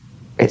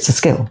it's a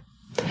skill.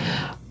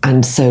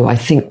 And so I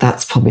think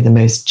that's probably the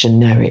most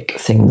generic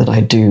thing that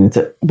I do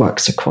that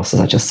works across,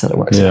 as I just said, it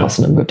works across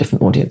a number of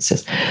different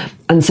audiences.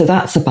 And so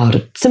that's about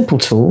a simple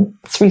tool,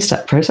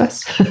 3-step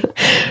process,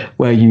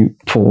 where you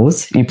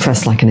pause, you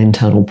press like an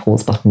internal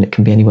pause button. It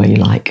can be anywhere you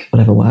like,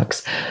 whatever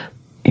works.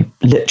 You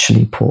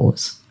literally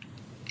pause.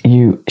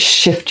 You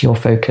shift your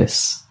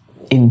focus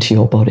into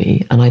your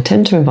body. And I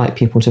tend to invite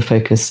people to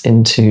focus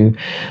into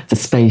the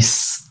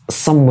space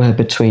somewhere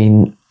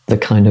between the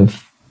kind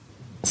of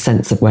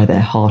sense of where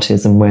their heart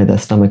is and where their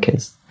stomach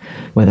is,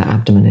 where their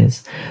abdomen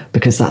is,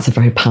 because that's a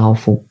very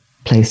powerful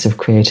place of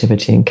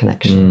creativity and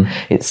connection.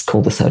 It's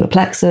called the solar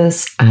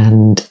plexus,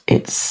 and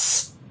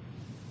it's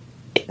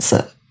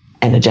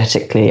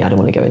energetically, I don't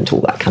want to go into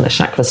all that kind of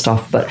chakra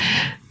stuff, but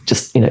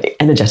just,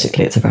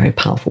 energetically, it's a very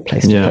powerful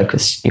place to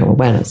focus your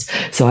awareness.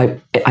 So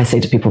I say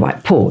to people,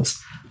 right, pause,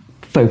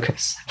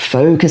 focus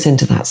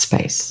into that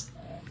space.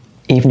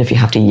 Even if you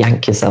have to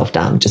yank yourself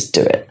down, just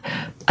do it.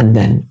 And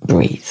then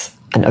breathe.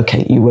 And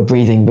okay, you were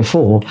breathing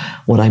before.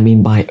 What I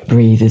mean by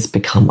breathe is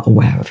become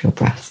aware of your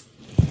breath.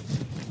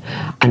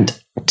 And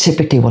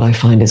typically what I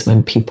find is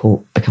when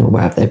people become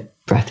aware of their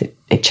breath,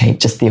 it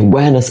changes. Just the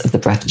awareness of the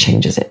breath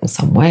changes it in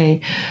some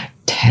way,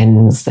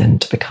 tends then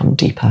to become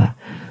deeper.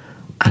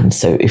 And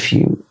so if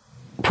you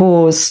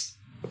pause,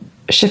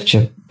 shift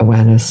your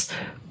awareness,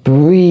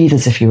 breathe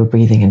as if you were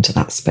breathing into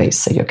that space.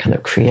 So you're kind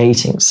of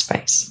creating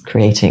space,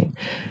 creating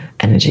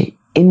energy.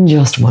 In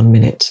just 1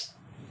 minute,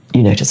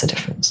 you notice a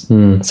difference.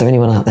 So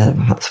anyone out there that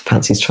perhaps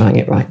fancies trying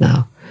it right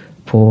now,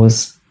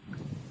 pause,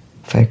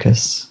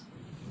 focus,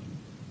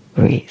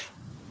 breathe.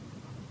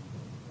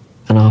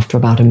 And after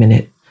about a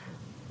minute,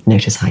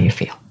 notice how you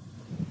feel.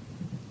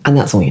 And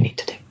that's all you need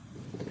to do.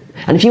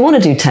 And if you want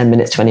to do 10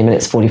 minutes, 20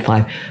 minutes,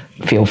 45,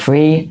 feel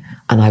free.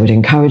 And I would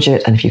encourage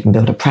it. And if you can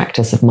build a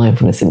practice of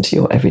mindfulness into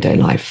your everyday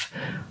life,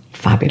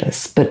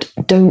 fabulous. But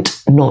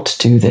don't not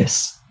do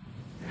this.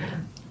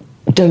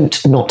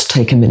 Don't not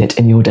take a minute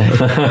in your day.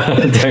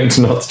 Don't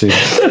not do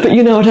that. But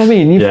you know what I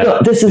mean?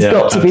 This has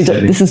got to be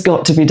done. This has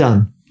got to be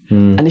done.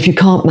 And if you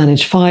can't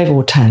manage 5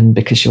 or 10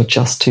 because you're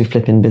just too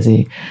flippin'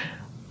 busy,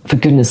 for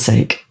goodness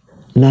sake,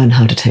 learn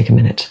how to take a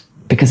minute,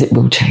 because it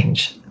will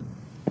change.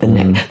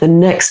 The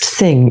next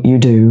thing you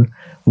do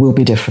will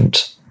be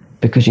different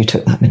because you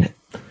took that minute.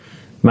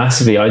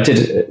 Massively. I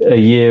did a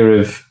year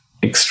of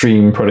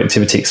extreme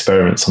productivity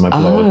experiments on my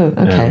blog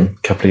a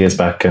couple of years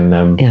back,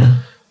 and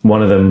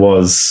one of them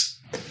was,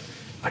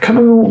 I can't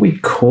remember what we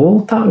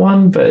called that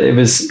one, but it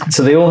was,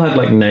 so they all had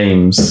like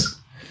names,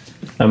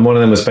 and one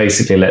of them was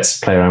basically let's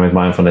play around with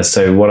mindfulness.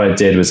 So what I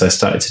did was I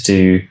started to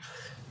do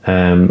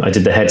I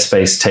did the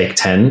Headspace Take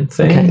 10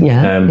 thing,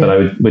 but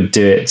I would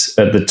do it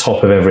at the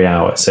top of every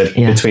hour. So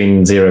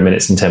between 0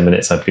 minutes and 10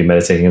 minutes, I'd be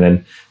meditating, and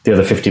then the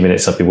other 50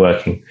 minutes I'd be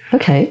working.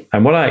 Okay.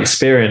 And what I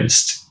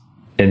experienced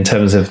in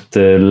terms of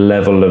the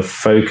level of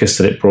focus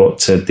that it brought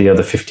to the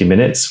other 50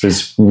 minutes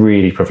was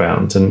really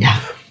profound. And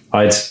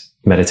I'd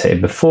meditated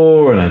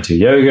before, and I do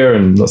yoga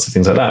and lots of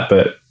things like that,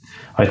 but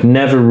I'd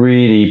never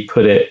really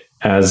put it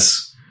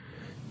as,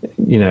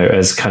 you know,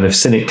 as kind of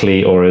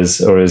cynically or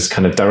as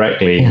kind of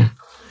directly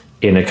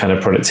in a kind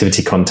of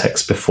productivity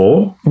context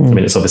before. I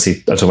mean, it's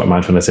obviously, I talk about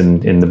mindfulness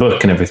in the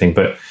book and everything,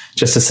 but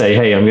just to say,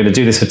 hey, I'm going to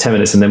do this for 10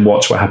 minutes and then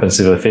watch what happens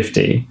to the other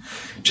 50.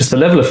 Just the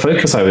level of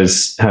focus I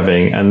was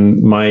having,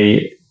 and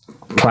my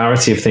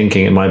clarity of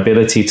thinking, and my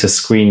ability to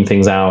screen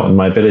things out, and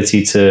my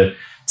ability to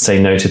say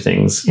no to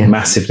things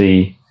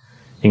massively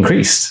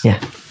increased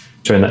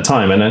during that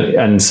time.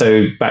 And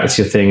so back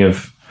to your thing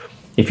of,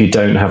 if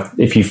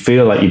you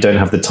feel like you don't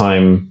have the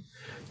time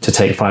to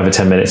take 5 or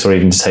 10 minutes, or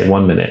even to take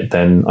 1 minute,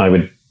 then I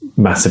would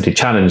massively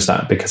challenge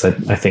that, because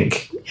I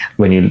think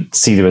when you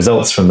see the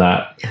results from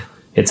that,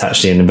 it's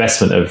actually an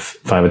investment of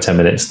 5 or 10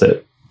 minutes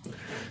that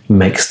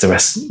makes the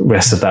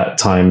rest of that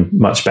time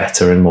much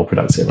better and more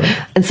productive.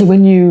 Right? And so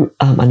when you,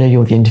 I know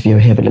you're the interviewer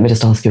here, but let me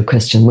just ask you a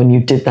question. When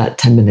you did that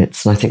 10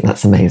 minutes, and I think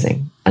that's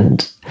amazing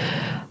and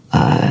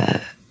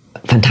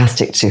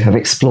fantastic to have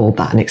explored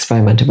that and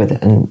experimented with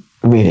it and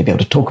really be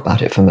able to talk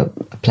about it from a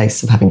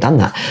place of having done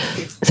that.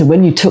 So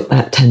when you took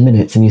that 10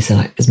 minutes and you said,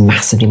 like, it's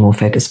massively more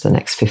focused for the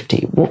next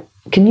 50, what,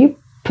 can you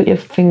put your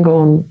finger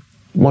on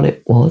what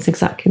it was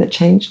exactly that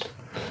changed?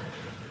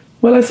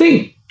 Well, I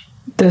think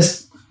you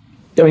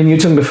were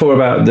talking before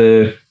about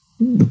the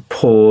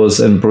pause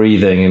and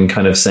breathing, and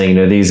kind of saying, you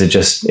know, these are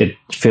just, it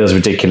feels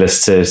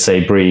ridiculous to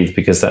say breathe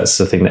because that's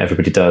the thing that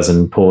everybody does,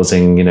 and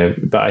pausing, you know,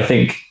 but I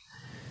think,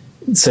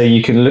 so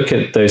you can look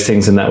at those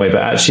things in that way,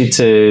 but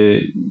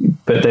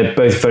but they're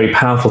both very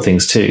powerful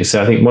things too.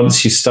 So I think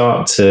once you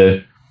start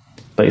to,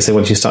 like you say,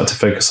 once you start to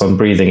focus on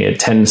breathing, it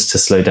tends to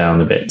slow down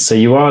a bit. So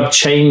you are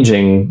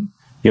changing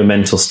your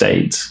mental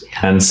state.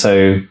 And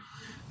so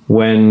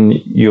when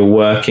you're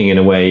working in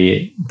a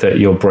way that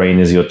your brain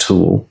is your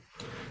tool,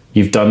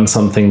 you've done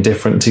something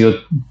different to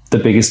the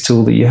biggest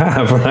tool that you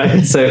have,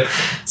 right? So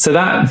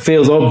that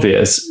feels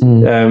obvious.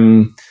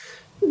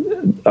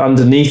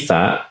 Underneath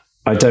that,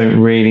 I don't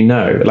really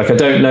know. Like, I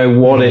don't know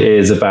what it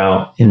is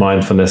about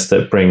mindfulness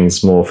that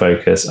brings more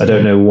focus. I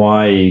don't know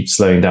why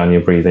slowing down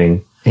your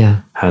breathing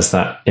has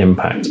that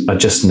impact. I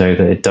just know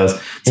that it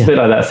does. It's a bit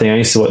like that thing. I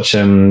used to watch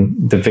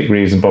the Vic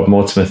Reeves and Bob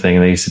Mortimer thing,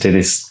 and they used to do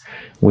this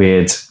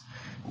weird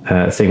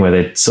thing where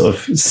they'd sort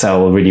of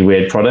sell really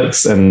weird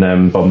products,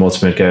 and Bob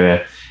Mortimer would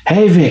go,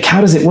 "Hey Vic,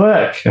 how does it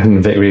work?"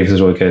 And Vic Reeves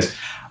always goes,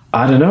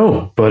 "I don't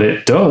know, but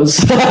it does."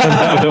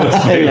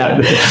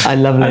 I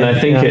love it. And I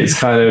think it's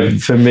kind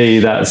of, for me,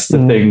 that's the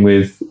thing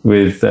with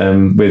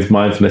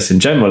mindfulness in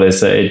general, is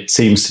that it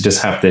seems to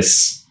just have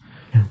this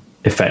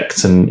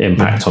effect and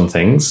impact on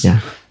things.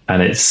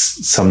 And it's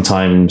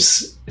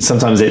sometimes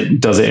it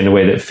does it in a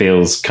way that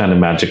feels kind of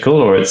magical,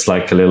 or it's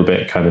like a little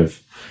bit kind of,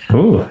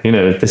 oh, you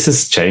know, this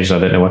has changed, I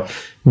don't know why.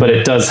 But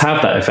it does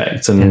have that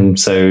effect. And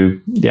so,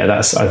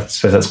 I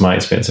suppose that's my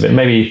experience of it.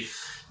 Maybe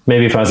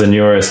if I was a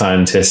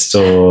neuroscientist,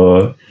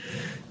 or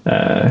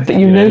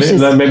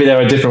but maybe there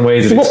are different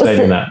ways of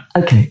explaining that.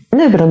 Okay,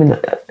 no, but I mean,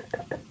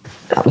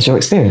 that was your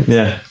experience,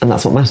 and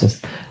that's what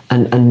matters.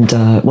 And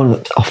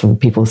often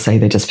people say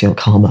they just feel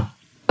calmer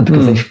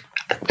because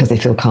because they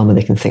feel calmer,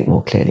 they can think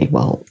more clearly.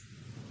 Well,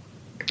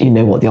 you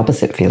know what the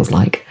opposite feels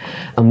like.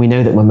 And we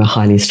know that when we're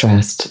highly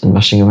stressed and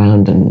rushing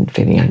around and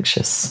feeling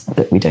anxious,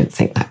 that we don't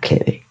think that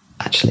clearly,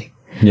 actually.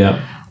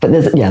 Yeah. But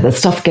there's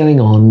stuff going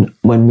on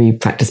when we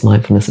practice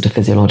mindfulness at a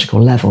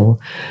physiological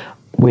level,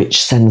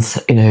 which sends,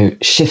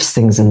 shifts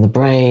things in the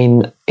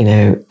brain,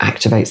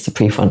 activates the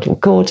prefrontal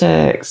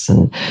cortex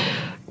and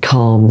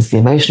calms the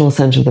emotional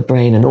center of the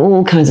brain, and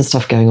all kinds of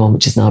stuff going on,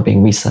 which is now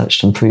being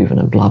researched and proven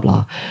and blah,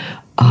 blah,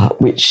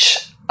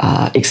 which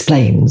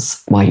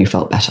explains why you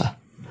felt better.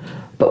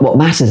 But what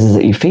matters is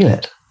that you feel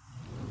it.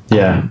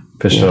 Yeah,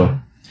 for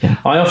sure. Yeah.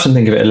 I often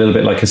think of it a little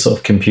bit like a sort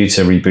of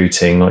computer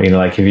rebooting, or,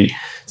 like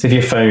if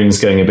your phone's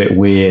going a bit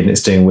weird and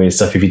it's doing weird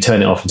stuff, if you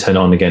turn it off and turn it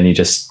on again, you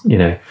just,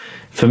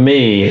 for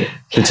me,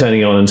 the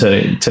turning it on and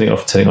turning it off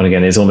and turning it on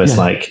again is almost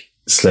like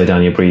slow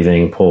down your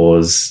breathing,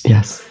 pause.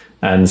 Yes.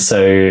 And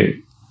so,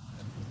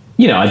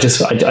 I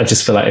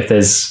just feel like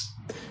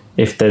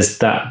if there's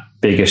that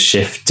bigger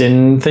shift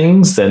in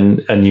things,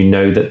 then, and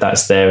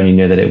that's there, and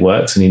that it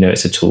works, and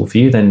it's a tool for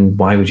you, then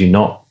why would you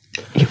not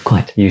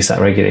use that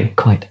regularly?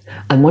 Quite.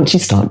 And once you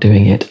start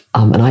doing it,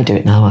 and I do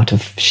it now out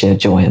of sheer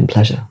joy and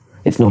pleasure,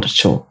 it's not a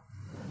chore.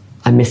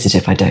 I miss it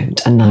if I don't.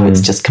 And now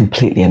it's just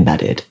completely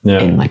embedded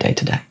in my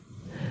day-to-day,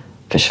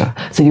 for sure.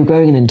 So you're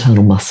growing an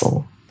internal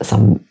muscle,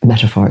 some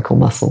metaphorical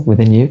muscle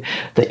within you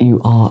that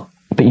you are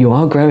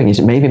growing it.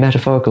 It may be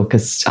metaphorical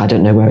because I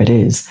don't know where it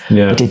is,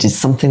 but it is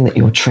something that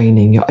you're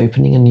training. You're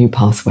opening a new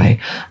pathway,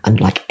 and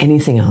like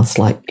anything else,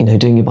 like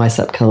doing your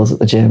bicep curls at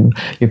the gym,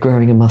 you're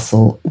growing a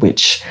muscle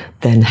which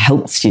then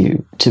helps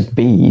you to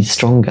be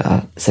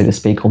stronger, so to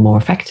speak, or more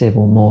effective,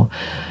 or more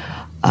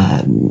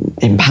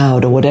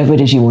empowered, or whatever it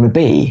is you want to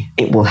be.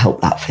 It will help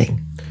that thing,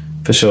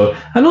 for sure.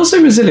 And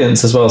also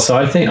resilience as well. So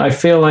I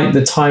feel like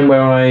the time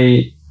where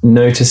I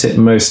notice it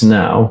most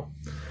now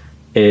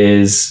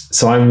is,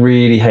 so I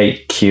really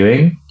hate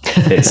queuing.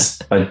 It's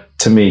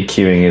to me,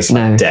 queuing is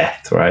like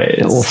death, right?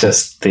 It's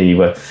just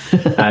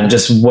and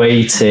just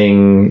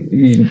waiting.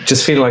 You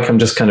just feel like I'm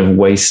just kind of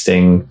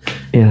wasting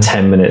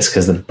 10 minutes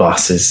because the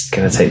bus is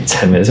going to take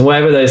 10 minutes, and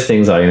whatever those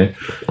things are,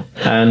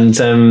 And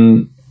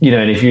and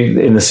if you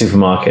in the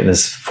supermarket and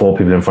there's 4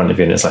 people in front of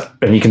you, and it's like,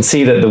 and you can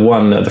see that the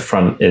one at the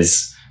front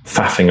is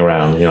faffing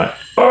around, and you're like,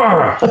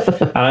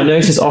 and I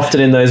notice often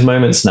in those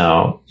moments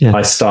now,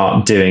 I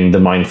start doing the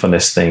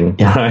mindfulness thing,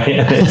 right?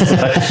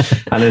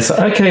 And it's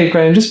like, okay,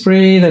 Graham, just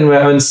breathe.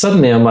 And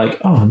suddenly I'm like,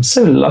 oh, I'm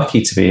so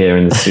lucky to be here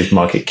in the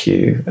supermarket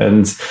queue.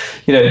 And,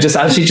 it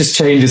just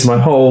changes my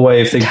whole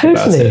way of thinking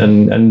about it.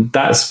 And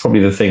that's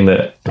probably the thing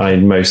that I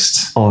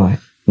most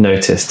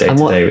notice day to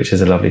day, which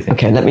is a lovely thing.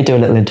 Okay, let me do a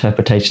little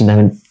interpretation there,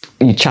 and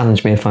you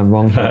challenge me if I'm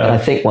wrong here, but I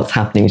think what's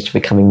happening is you're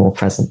becoming more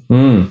present.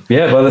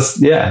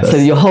 So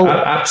your whole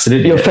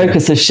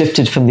focus has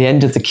shifted from the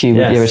end of the queue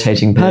with the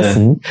irritating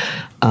person,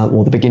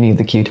 or the beginning of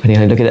the queue, depending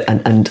on how you look at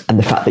it, and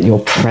the fact that you're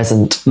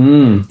present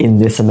in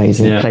this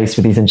amazing place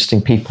with these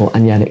interesting people,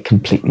 and yet it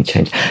completely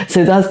changed.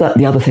 So that's that.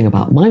 The other thing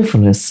about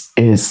mindfulness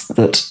is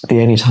that the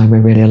only time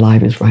we're really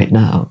alive is right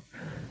now,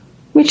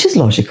 which is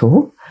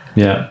logical.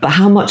 Yeah. But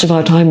how much of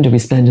our time do we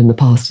spend in the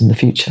past and the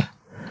future?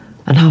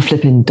 And how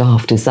flipping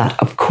daft is that?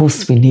 Of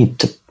course we need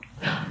to.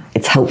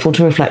 It's helpful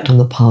to reflect on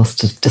the past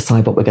to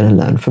decide what we're going to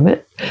learn from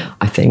it,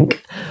 I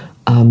think.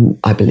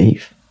 I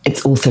believe.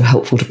 It's also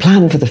helpful to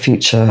plan for the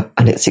future,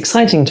 and it's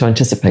exciting to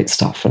anticipate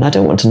stuff, and I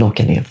don't want to knock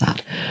any of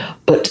that.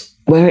 But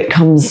where it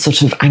comes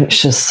sort of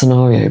anxious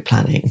scenario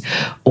planning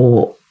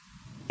or,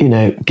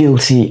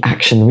 guilty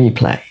action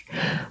replay,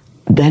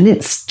 then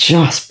it's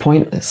just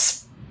pointless.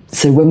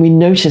 So when we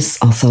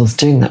notice ourselves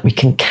doing that, we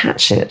can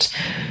catch it,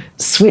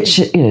 switch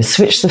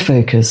the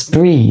focus,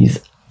 breathe,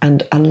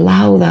 and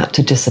allow that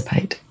to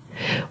dissipate.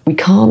 We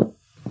can't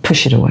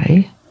push it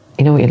away.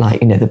 You know what you're like,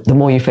 the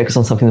more you focus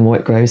on something, the more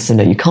it grows. So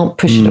no, you can't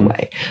push it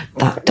away.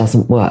 That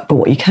doesn't work. But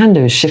what you can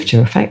do is shift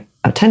your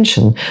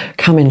attention,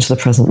 come into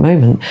the present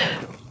moment,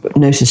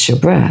 notice your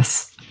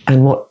breath.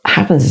 And what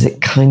happens is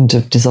it kind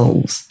of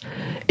dissolves.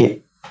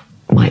 It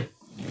might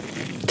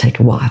take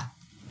a while.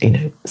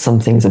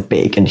 Some things are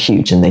big and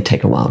huge and they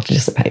take a while to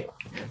dissipate.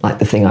 Like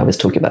the thing I was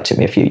talking about took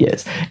me a few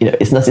years.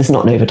 It's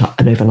not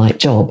an overnight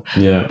job.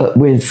 Yeah. But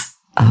with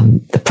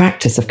the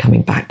practice of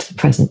coming back to the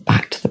present,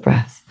 back to the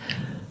breath,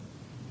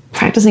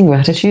 practicing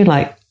gratitude,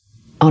 like,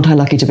 aren't I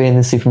lucky to be in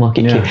the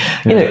supermarket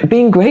queue?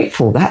 Being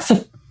grateful, that's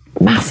a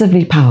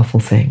massively powerful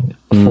thing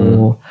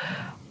for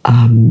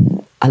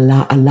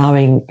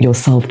allowing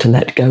yourself to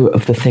let go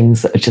of the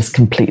things that are just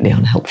completely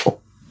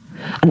unhelpful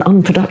and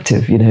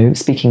unproductive,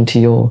 speaking to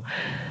your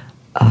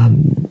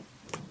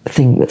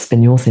thing that's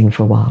been your thing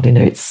for a while,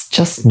 it's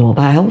just not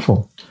that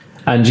helpful.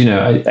 And,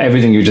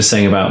 everything you were just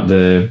saying about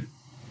the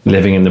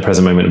living in the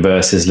present moment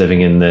versus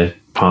living in the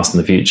past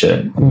and the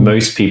future,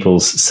 most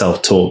people's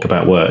self-talk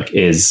about work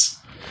is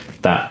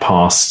that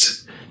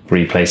past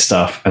replay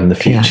stuff, and the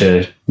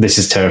future, this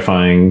is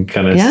terrifying,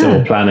 kind of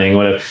still planning,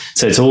 whatever.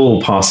 So it's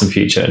all past and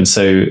future. And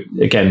so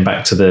again,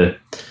 back to the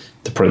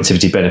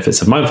productivity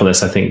benefits of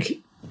mindfulness, I think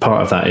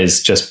part of that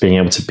is just being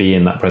able to be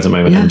in that present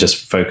moment and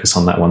just focus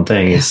on that one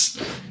thing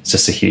is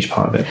just a huge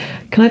part of it.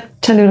 Can I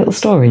tell you a little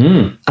story?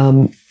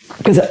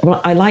 Because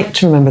I like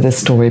to remember this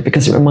story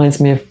because it reminds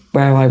me of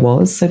where I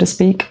was, so to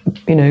speak,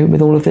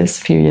 with all of this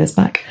a few years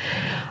back.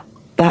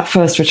 That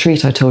first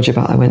retreat I told you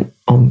about, I went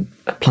on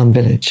at Plum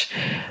Village.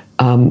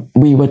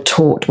 We were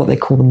taught what they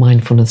call the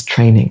mindfulness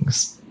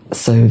trainings.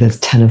 So there's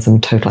 10 of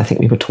them total. I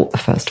think we were taught the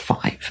first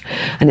 5.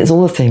 And it's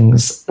all the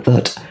things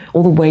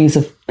all the ways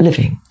of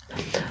living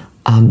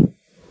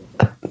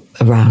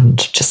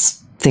around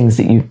just things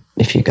that you,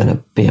 if you're going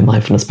to be a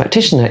mindfulness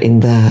practitioner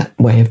in their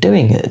way of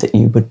doing it, that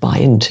you would buy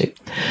into.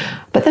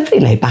 But they're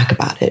pretty laid back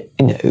about it.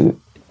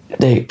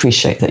 They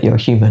appreciate that you're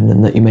human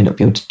and that you may not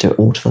be able to do it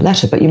all to the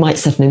letter, but you might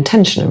set an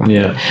intention around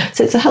it.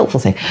 So it's a helpful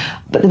thing.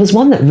 But there was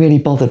one that really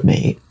bothered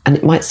me, and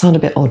it might sound a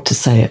bit odd to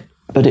say it,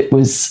 but it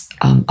was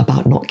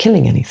about not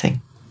killing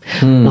anything.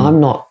 Now, I'm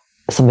not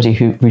somebody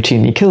who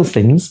routinely kills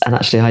things, and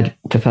actually I'd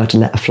prefer to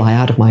let a fly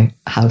out of my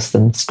house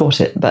than swat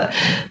it. But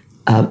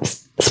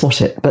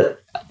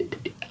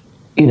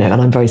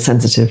and I'm very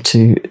sensitive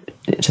to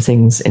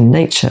things in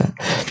nature.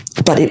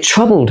 But it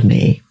troubled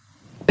me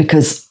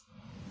because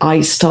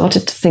I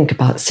started to think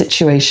about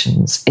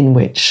situations in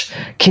which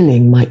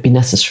killing might be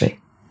necessary.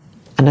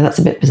 I know that's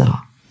a bit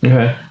bizarre,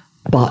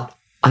 but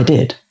I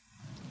did.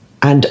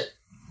 And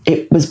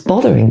it was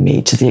bothering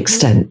me to the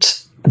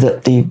extent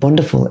that the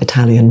wonderful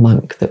Italian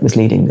monk that was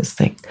leading this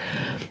thing,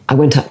 I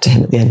went up to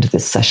him at the end of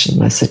this session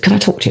and I said, "Can I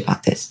talk to you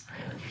about this?"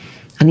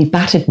 And he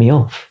batted me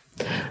off.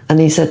 And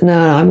he said, "No,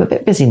 I'm a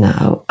bit busy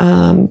now,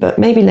 but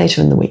maybe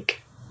later in the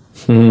week."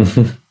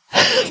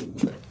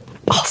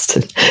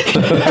 Bastard.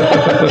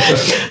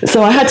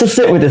 So I had to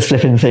sit with this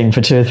flipping thing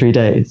for 2 or 3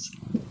 days.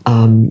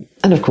 And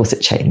of course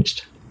it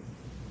changed.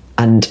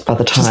 And by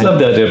the time... I just love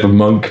the idea of a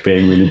monk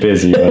being really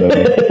busy.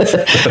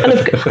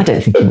 I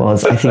don't think he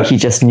was. I think he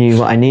just knew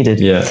what I needed.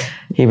 Yeah.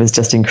 He was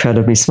just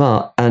incredibly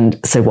smart. And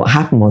so what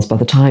happened was, by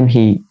the time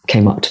he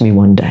came up to me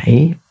one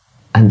day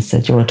and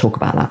said, "Do you want to talk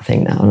about that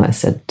thing now?" And I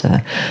said,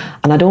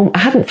 and I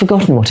hadn't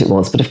forgotten what it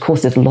was, but of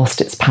course it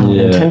lost its power and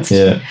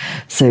intensity. Yeah.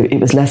 So it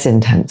was less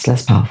intense,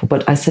 less powerful.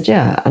 But I said,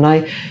 yeah. And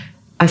I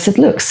said,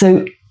 "Look,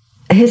 so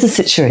here's a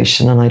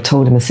situation," and I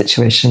told him a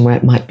situation where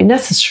it might be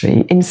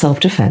necessary in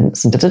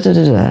self-defense, and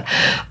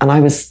And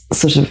I was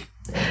sort of,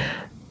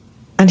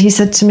 and he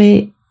said to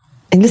me,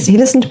 and he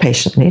listened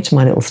patiently to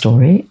my little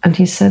story, and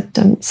he said,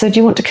 "So do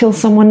you want to kill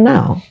someone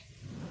now?"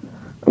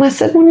 And I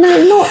said, "Well,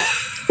 no,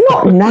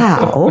 not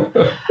now,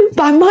 but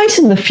I might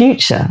in the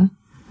future."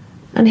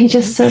 And he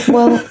just said,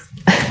 "Well,"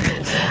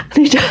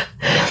 he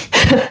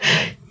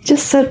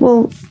just said,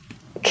 "Well,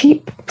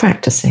 keep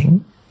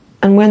practicing,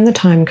 and when the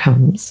time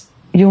comes,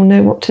 you'll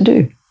know what to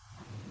do."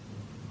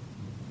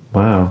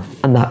 Wow.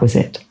 And that was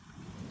it.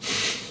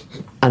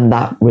 And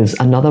that was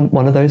another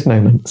one of those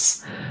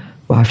moments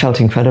where I felt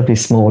incredibly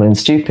small and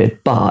stupid,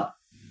 but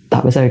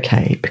that was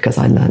okay because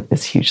I learned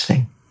this huge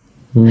thing.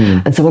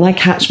 And so when I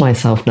catch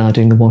myself now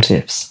doing the what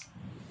ifs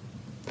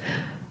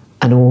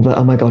and all the,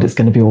 oh my God, it's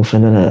going to be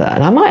awful,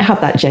 and I might have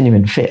that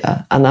genuine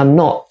fear, and I'm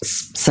not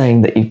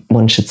saying that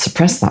one should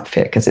suppress that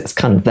fear because it's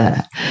kind of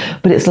there,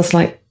 but it's just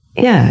like,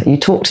 yeah, you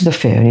talk to the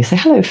fear and you say,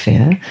 "Hello,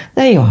 fear.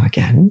 There you are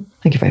again.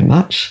 Thank you very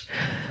much.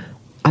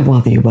 I'd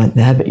rather you weren't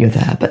there, but you're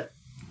there. But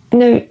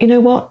you know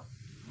what?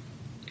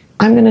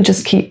 I'm going to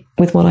just keep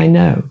with what I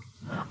know.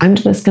 I'm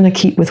just going to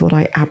keep with what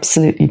I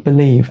absolutely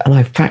believe, and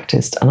I've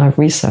practiced and I've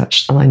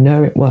researched and I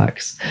know it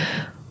works,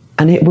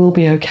 and it will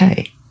be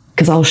okay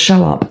because I'll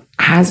show up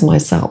as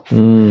myself,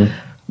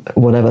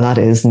 whatever that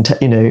is, and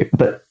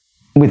but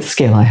with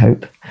skill, I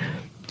hope,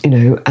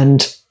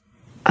 and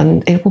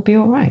it will be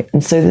all right."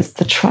 And so there's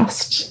the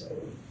trust.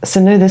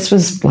 So no, this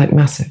was like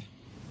massive,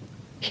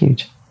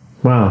 huge.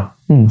 Wow.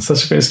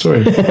 Such a great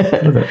story.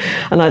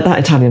 And that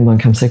Italian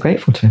monk, I'm so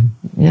grateful to him.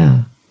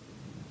 Yeah.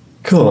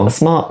 Cool. A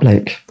smart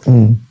bloke.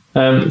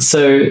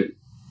 So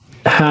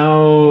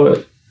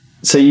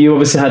you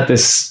obviously had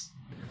this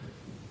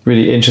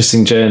really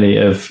interesting journey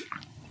of,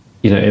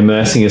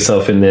 immersing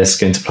yourself in this,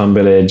 going to Plum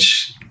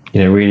Village,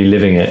 really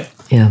living it.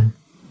 Yeah.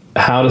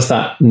 How does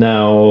that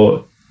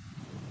now,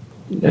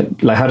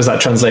 how does that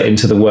translate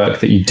into the work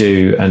that you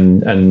do?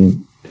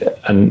 And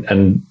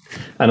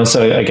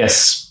also, I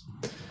guess,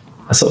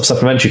 a sort of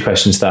supplementary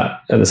question to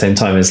that at the same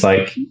time is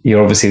like,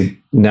 you're obviously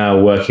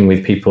now working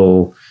with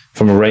people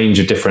from a range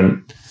of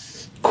different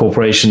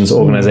corporations,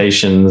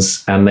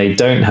 organizations, and they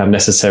don't have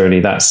necessarily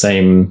that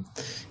same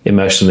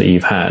immersion that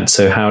you've had.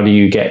 So how do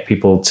you get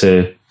people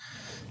to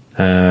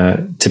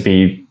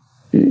be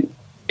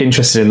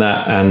interested in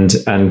that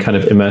and kind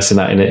of immerse in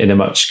that in a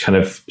much kind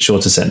of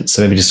shorter sense?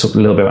 So maybe just talk a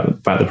little bit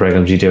about the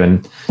programs you do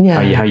and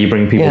how you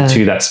bring people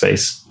to that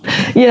space.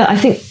 Yeah, I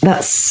think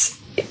that's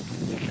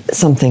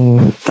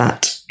something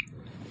that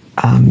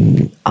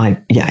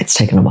it's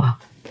taken a while.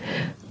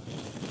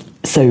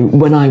 So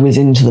when I was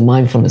into the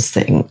mindfulness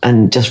thing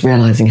and just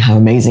realizing how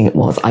amazing it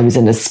was, I was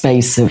in a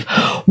space of,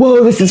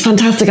 whoa, this is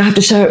fantastic, I have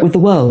to share it with the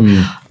world.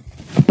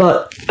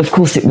 But of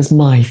course it was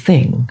my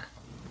thing.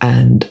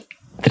 And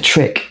the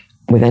trick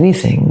with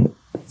anything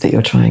that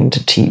you're trying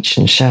to teach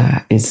and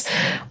share is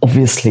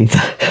obviously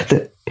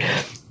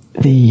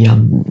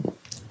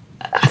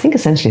I think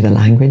essentially the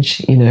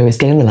language, is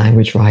getting the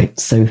language right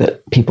so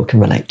that people can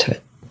relate to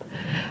it.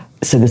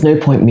 So there's no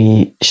point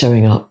me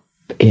showing up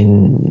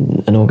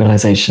in an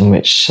organization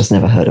which has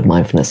never heard of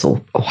mindfulness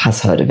or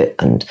has heard of it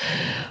and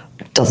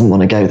doesn't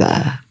want to go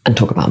there and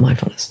talk about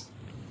mindfulness.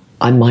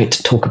 I might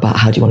talk about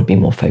how do you want to be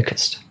more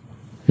focused?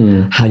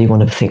 How do you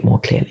want to think more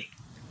clearly?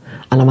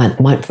 And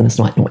mindfulness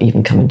might not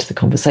even come into the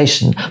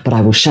conversation, but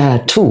I will share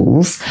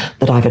tools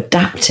that I've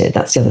adapted.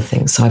 That's the other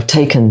thing. So I've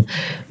taken,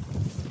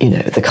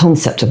 the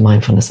concept of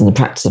mindfulness and the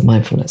practice of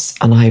mindfulness,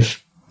 and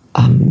I've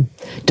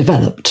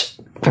developed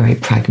very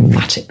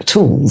pragmatic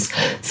tools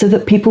so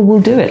that people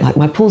will do it, like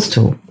my pause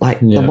tool, like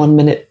the 1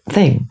 minute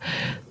thing,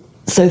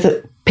 so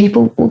that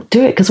people will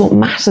do it, because what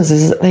matters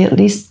is that they at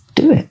least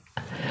do it.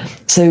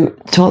 So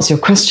to answer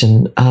your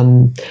question,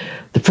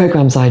 the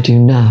programs I do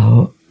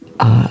now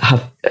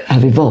have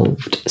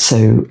evolved.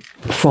 So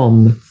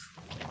from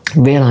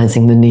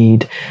realizing the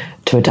need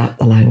to adapt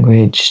the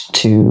language,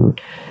 to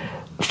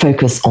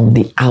focus on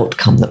the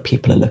outcome that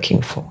people are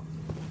looking for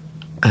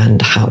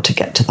and how to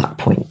get to that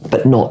point,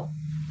 but not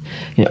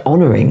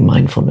honoring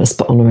mindfulness,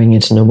 but honoring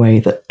it in a way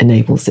that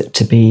enables it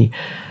to be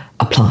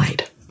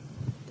applied.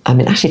 I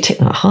mean, actually, Thich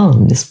Nhat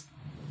Hanh is,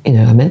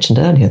 I mentioned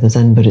earlier, the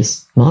Zen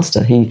Buddhist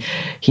master, he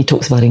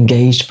talks about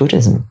engaged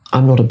Buddhism.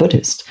 I'm not a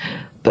Buddhist,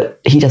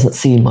 but he doesn't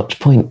see much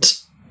point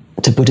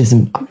to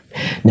Buddhism.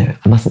 No,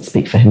 I mustn't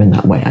speak for him in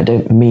that way. I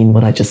don't mean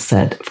what I just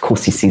said. Of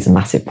course, he sees a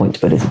massive point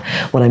to Buddhism.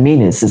 What I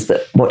mean is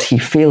that what he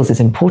feels is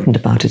important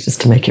about it is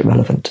to make it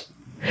relevant.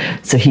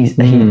 So he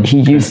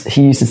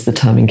uses the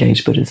term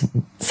engaged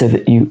Buddhism so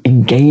that you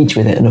engage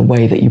with it in a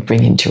way that you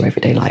bring into your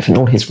everyday life. And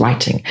all his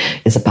writing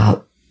is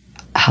about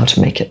how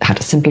to make it, how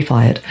to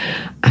simplify it,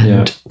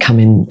 and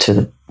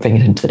bring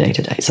it into the day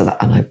to day. So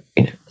that, and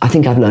I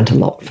think I've learned a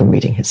lot from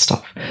reading his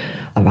stuff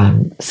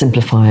around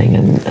simplifying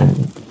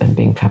and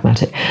being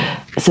pragmatic.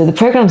 So the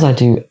programs I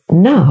do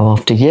now,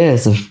 after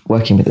years of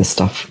working with this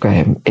stuff,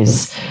 Graham,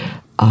 is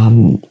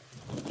the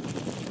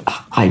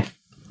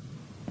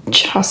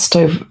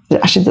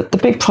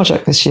big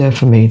project this year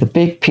for me, the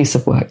big piece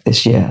of work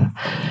this year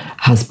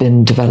has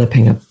been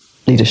developing a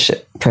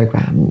leadership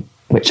program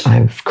which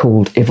I've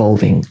called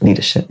Evolving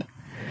Leadership,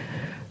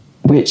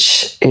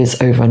 which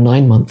is over a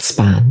 9-month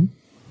span,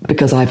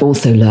 because I've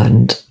also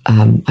learned,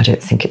 I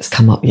don't think it's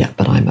come up yet,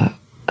 but I'm a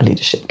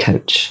leadership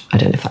coach. I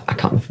don't know I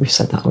can't remember if we've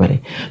said that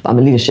already, but I'm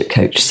a leadership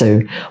coach. So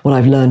what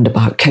I've learned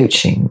about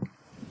coaching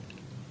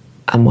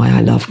and why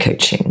I love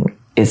coaching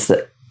is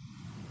that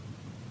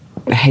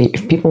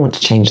if people want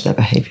to change their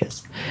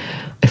behaviors,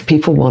 if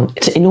people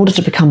in order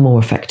to become more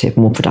effective,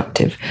 more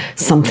productive,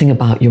 something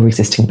about your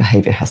existing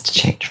behavior has to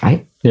change,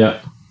 right?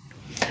 Yeah.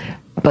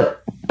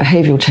 But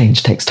behavioral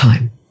change takes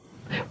time,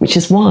 which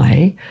is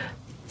why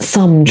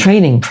some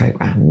training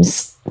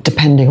programs,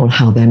 depending on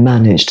how they're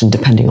managed and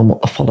depending on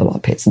what the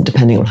follow-up is and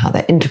depending on how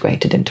they're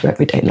integrated into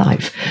everyday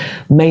life,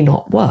 may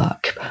not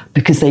work,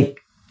 because a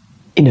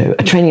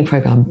training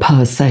program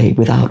per se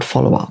without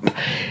follow-up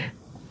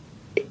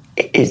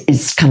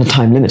is kind of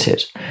time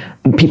limited.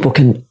 And people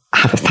can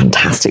have a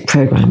fantastic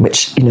program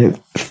which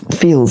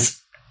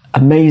feels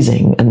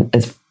amazing, and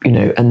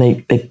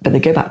they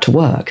go back to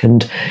work,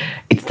 and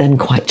it's then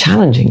quite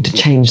challenging to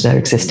change their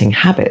existing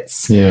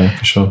habits. Yeah,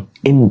 for sure.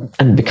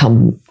 And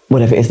become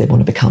whatever it is they want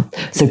to become.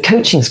 So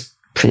coaching's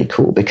pretty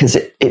cool because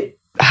it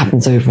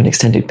happens over an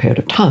extended period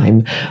of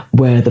time,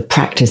 where the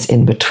practice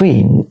in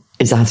between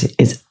is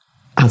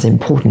as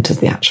important as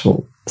the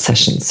actual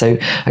session. So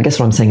I guess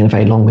what I'm saying in a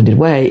very long-winded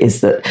way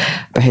is that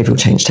behavioral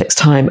change takes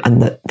time,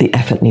 and that the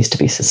effort needs to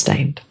be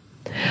sustained.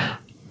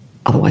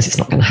 Otherwise, it's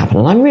not going to happen.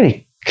 And I'm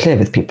really clear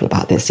with people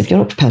about this. If you're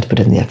not prepared to put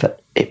in the effort,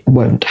 it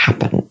won't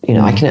happen. You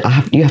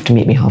have to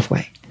meet me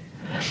halfway.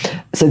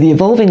 So the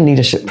Evolving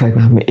Leadership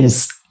Program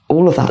is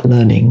all of that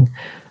learning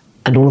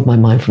and all of my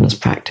mindfulness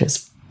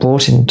practice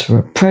brought into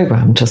a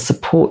program to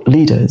support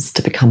leaders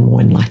to become more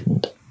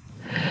enlightened.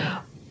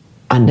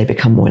 And they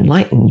become more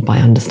enlightened by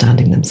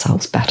understanding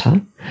themselves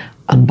better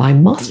and by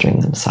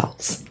mastering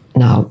themselves.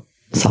 Now,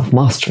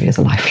 self-mastery is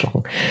a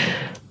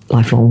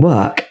lifelong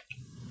work.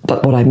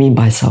 But what I mean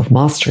by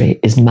self-mastery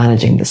is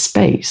managing the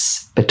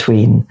space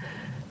between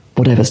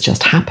whatever's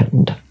just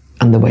happened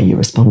and the way you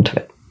respond to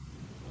it.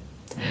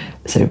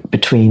 So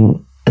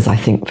between, as I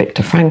think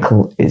Viktor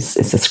Frankl is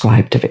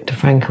ascribed to Viktor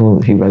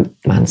Frankl, who wrote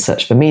Man's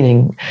Search for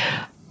Meaning,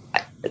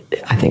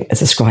 I think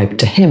is ascribed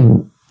to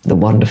him the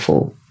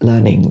wonderful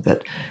learning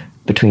that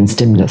between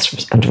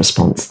stimulus and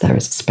response there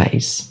is a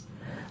space,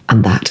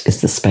 and that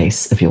is the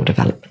space of your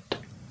development.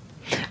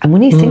 And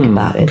when you think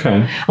about it,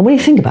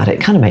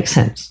 it kind of makes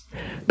sense.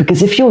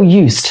 Because if you're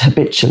used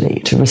habitually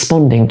to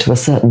responding to a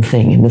certain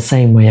thing in the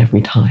same way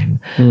every time,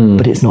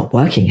 but it's not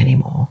working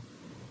anymore,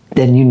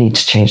 then you need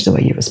to change the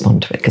way you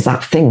respond to it, because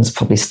that thing's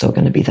probably still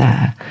going to be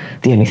there.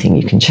 The only thing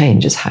you can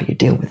change is how you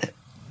deal with it.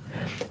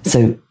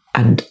 So,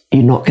 and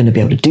you're not going to be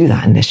able to do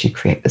that unless you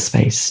create the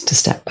space to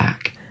step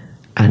back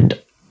and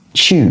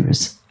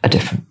choose a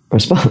different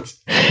response.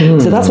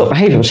 So that's what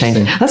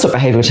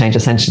behavioural change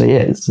essentially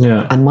is.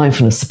 Yeah. And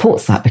mindfulness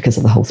supports that because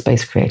of the whole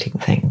space creating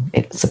thing.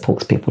 It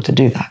supports people to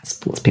do that. It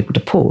supports people to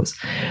pause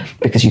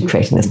because you're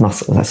creating this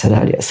muscle, as I said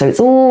earlier. So it's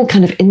all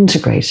kind of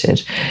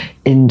integrated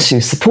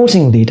into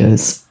supporting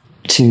leaders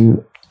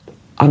to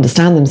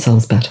understand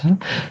themselves better,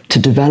 to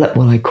develop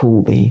what I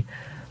call the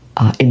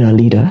inner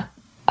leader.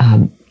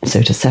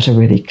 So to set a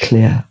really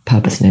clear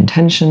purpose and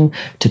intention,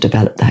 to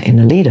develop that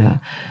inner leader.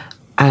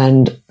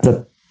 And in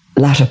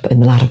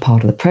the latter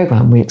part of the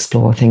program, we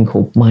explore a thing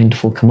called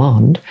mindful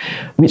command,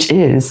 which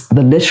is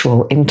the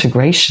literal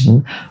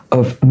integration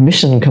of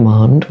mission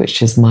command,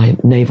 which is my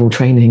naval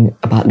training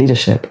about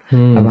leadership,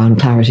 around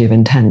clarity of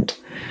intent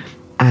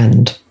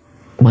and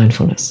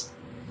mindfulness.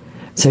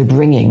 So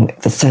bringing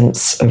the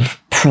sense of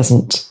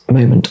present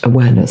moment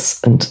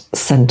awareness and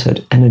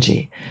centered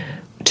energy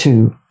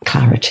to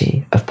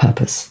clarity of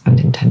purpose and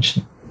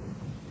intention.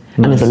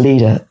 Nice. And as a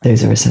leader,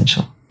 those are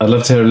essential. I'd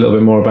love to hear a little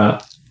bit more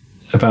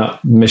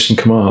about mission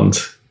command.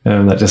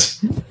 That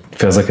just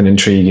feels like an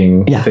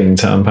intriguing thing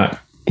to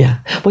unpack. Yeah.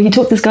 Well,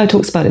 this guy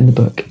talks about it in the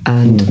book,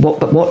 and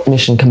what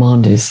mission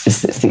command is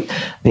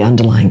the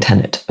underlying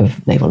tenet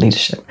of naval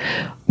leadership,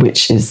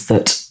 which is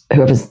that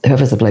whoever's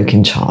the bloke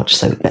in charge,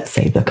 so let's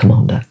say the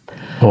commander.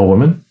 Or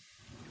woman.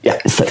 Yeah,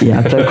 so,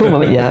 cool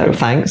moment. Yeah,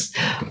 thanks.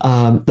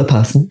 The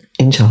person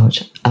in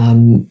charge,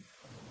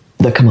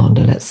 the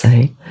commander, let's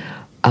say.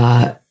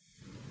 The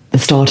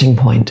starting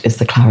point is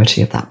the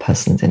clarity of that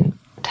person's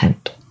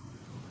intent.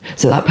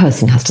 So that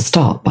person has to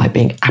start by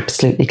being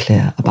absolutely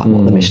clear about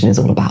what the mission is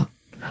all about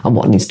and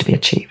what needs to be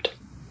achieved,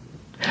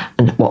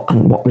 and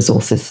what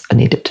resources are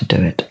needed to do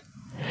it.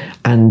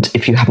 And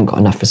if you haven't got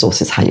enough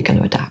resources, how you're going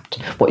to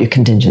adapt, what your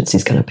contingency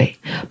is going to be.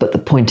 But the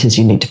point is,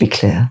 you need to be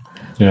clear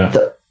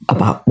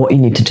about what you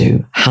need to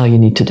do, how you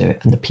need to do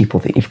it, and the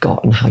people that you've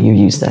got, and how you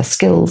use their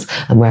skills,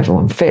 and where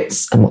everyone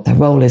fits, and what their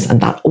role is,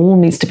 and that all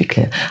needs to be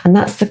clear. And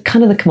that's the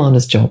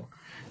commander's job.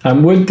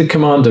 And would the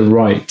commander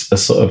write a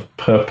sort of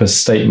purpose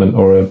statement,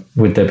 or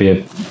would there be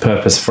a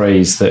purpose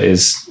phrase that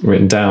is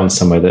written down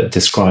somewhere that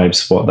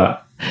describes what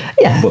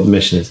the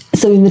mission is?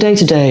 So in the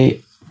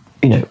day-to-day,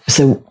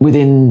 so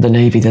within the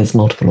Navy, there's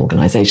multiple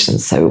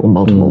organisations, or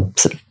multiple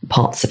sort of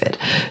parts of it.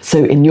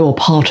 So in your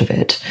part of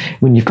it,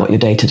 when you've got your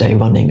day-to-day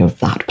running of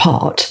that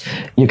part,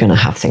 you're going to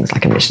have things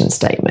like a mission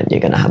statement.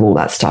 You're going to have all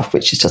that stuff,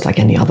 which is just like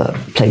any other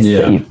place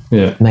that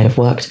you may have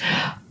worked.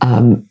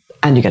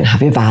 And you're going to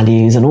have your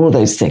values and all of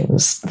those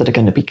things that are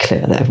going to be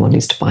clear that everyone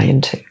needs to buy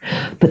into.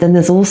 But then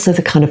there's also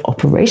the kind of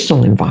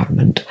operational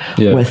environment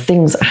where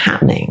things are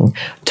happening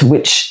to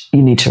which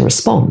you need to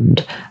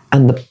respond.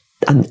 And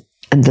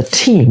the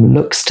team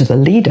looks to the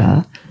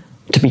leader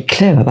to be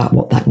clear about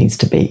what that needs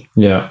to be.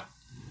 Yeah.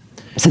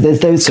 So there's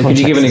those. So could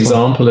you give an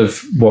example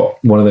of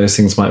what one of those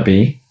things might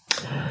be?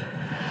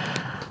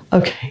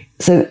 Okay.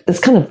 So it's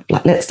kind of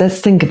like, let's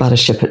think about a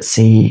ship at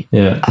sea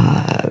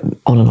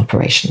on an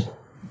operation,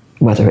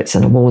 whether it's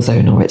in a war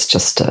zone or it's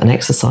just an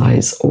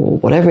exercise or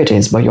whatever it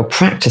is, where you're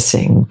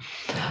practicing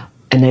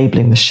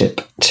enabling the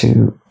ship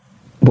to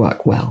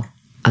work well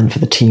and for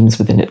the teams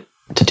within it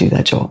to do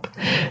their job.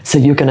 So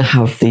you're going to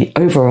have the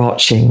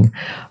overarching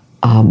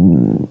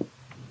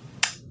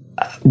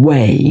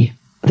way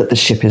that the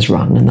ship is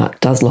run, and that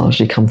does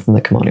largely come from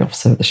the commanding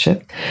officer of the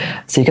ship.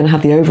 So you're going to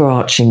have the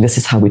overarching, this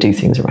is how we do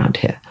things around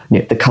here,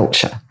 the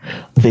culture,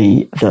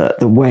 the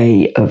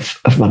way of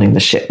running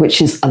the ship,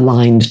 which is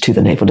aligned to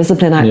the Naval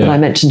Discipline Act that I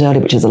mentioned earlier,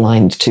 which is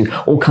aligned to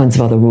all kinds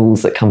of other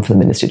rules that come from the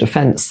Ministry of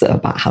Defence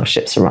about how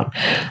ships are run.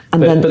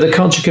 And but the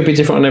culture could be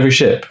different on every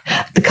ship.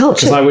 The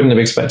culture, because I wouldn't have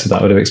expected that.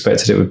 I would have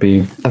expected it would be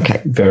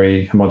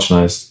very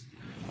homogenised.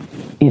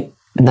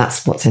 And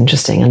that's what's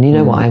interesting. And you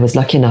know what? I was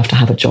lucky enough to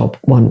have a job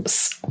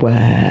once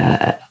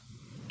where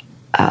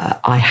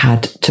I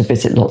had to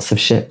visit lots of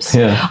ships.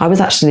 Yeah. I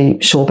was actually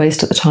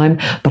shore-based at the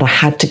time, but I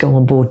had to go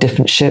on board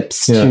different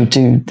ships to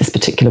do this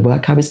particular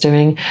work I was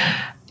doing.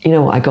 You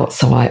know what I got?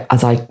 So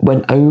as I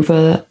went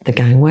over the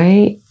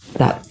gangway,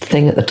 that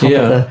thing at the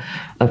top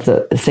of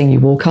the thing you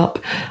walk up,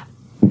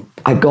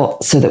 I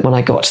got so that when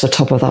I got to the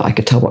top of that, I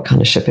could tell what kind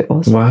of ship it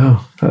was.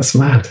 Wow, that's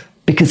mad.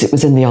 Because it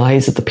was in the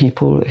eyes of the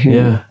people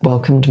who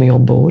welcomed me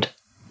on board.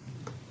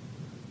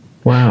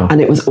 Wow.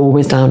 And it was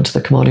always down to the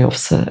commanding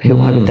officer, who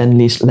I would then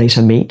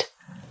later meet.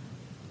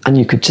 And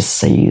you could just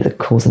see the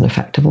cause and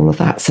effect of all of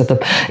that. So the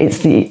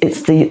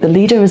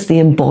leader is the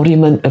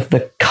embodiment of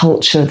the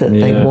culture that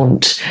they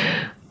want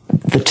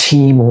the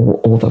team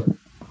or the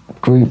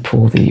group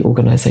or the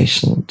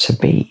organisation to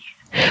be.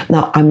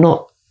 Now,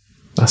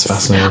 That's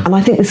fascinating. And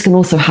I think this can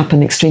also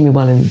happen extremely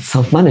well in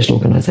self-managed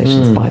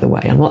organisations, by the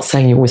way. I'm not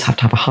saying you always have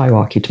to have a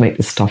hierarchy to make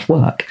this stuff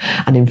work.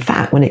 And in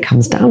fact, when it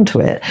comes down to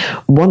it,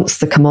 once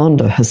the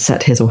commander has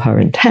set his or her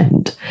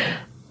intent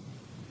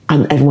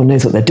and everyone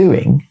knows what they're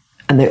doing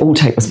and they all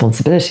take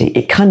responsibility,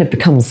 it kind of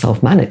becomes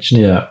self-managed.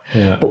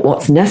 But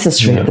what's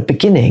necessary at the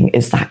beginning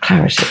is that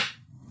clarity.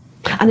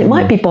 And it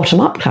might be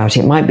bottom-up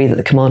clarity. It might be that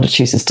the commander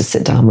chooses to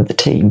sit down with the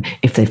team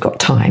if they've got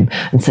time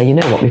and say, you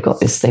know what, we've got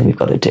this thing we've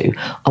got to do.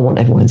 I want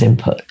everyone's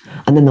input.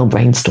 And then they'll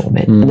brainstorm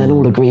it and then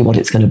all agree what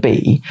it's going to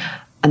be.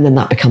 And then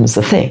that becomes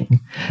the thing.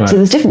 Right. So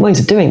there's different ways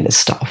of doing this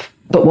stuff.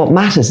 But what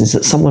matters is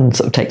that someone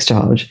sort of takes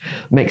charge,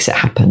 makes it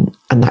happen,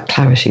 and that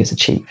clarity is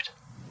achieved.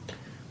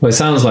 Well, it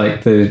sounds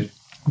like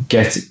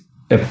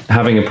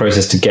having a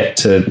process to get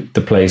to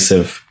the place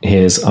of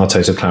here's our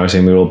total clarity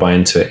and we all buy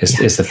into it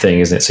is the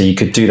thing, isn't it? So you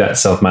could do that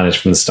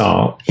self-managed from the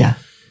start. Yeah.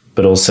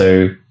 But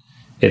also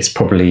it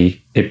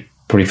probably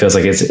feels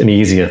like it's an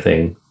easier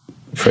thing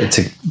for it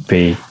to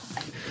be.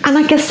 And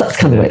I guess that's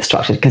kind of the way it's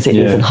structured because it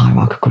is a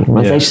hierarchical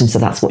organisation, so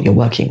that's what you're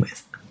working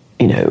with.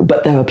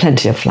 But there are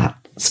plenty of flat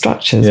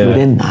structures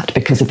within that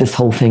because of this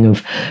whole thing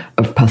of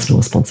personal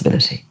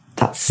responsibility.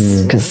 That's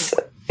because,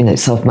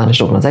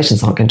 self-managed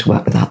organisations aren't going to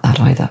work without that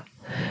either.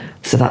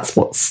 So that's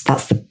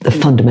the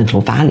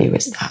fundamental value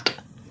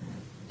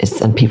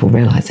and people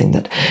realising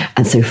that.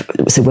 And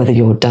so whether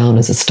you're down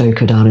as a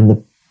stoker down in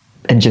the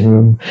engine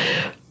room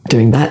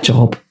doing that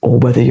job, or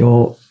whether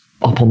you're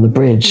up on the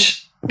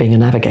bridge being a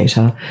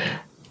navigator,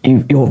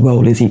 your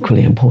role is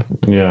equally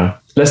important. Yeah.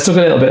 Let's talk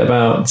a little bit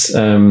about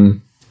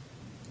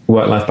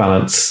work-life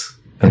balance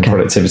and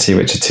productivity,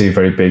 which are two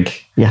very big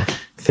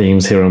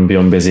themes here on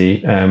Beyond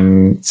Busy.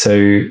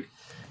 So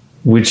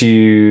would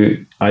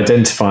you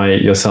identify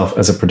yourself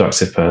as a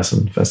productive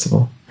person, first of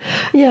all?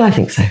 Yeah, I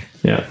think so.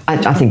 Yeah.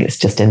 I think it's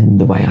just in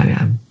the way I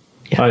am.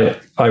 Yeah.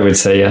 I would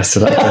say yes to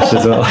that question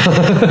as well.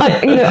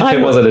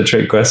 It wasn't a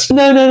trick question.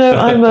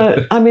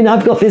 No.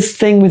 I've got this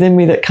thing within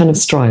me that kind of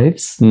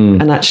strives,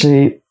 and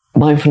actually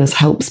mindfulness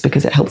helps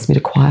because it helps me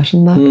to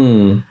quieten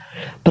that.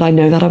 But I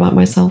know that about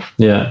myself.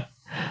 Yeah.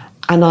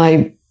 And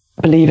I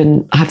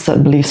have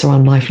certain beliefs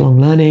around lifelong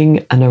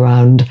learning and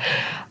around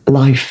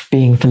life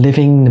being for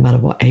living, no matter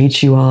what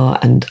age you are,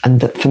 and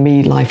that for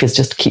me, life is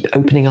just to keep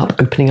opening up,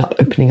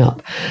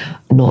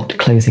 not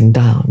closing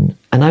down.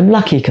 And I'm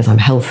lucky because I'm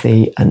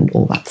healthy and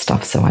all that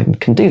stuff, so I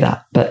can do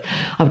that. But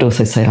I would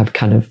also say I've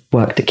kind of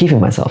worked at keeping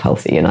myself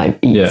healthy, and I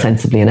eat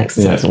sensibly and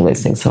exercise and all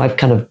those things. So I've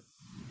kind of,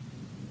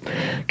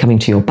 coming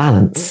to your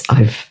balance,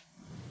 I've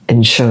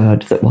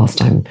ensured that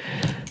whilst I'm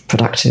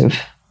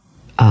productive,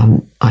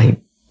 I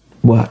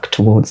work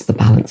towards the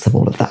balance of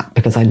all of that,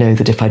 because I know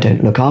that if I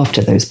don't look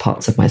after those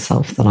parts of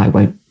myself, then I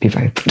won't be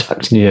very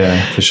productive.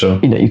 Yeah, for sure.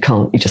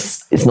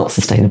 It's not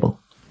sustainable.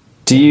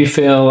 Do you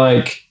feel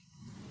like,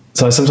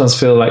 so I sometimes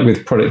feel like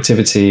with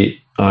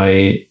productivity,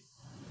 I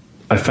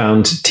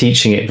found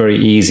teaching it very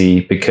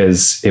easy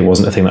because it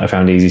wasn't a thing that I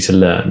found easy to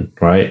learn,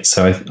 right?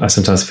 So I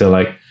sometimes feel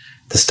like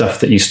the stuff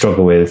that you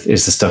struggle with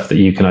is the stuff that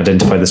you can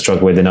identify the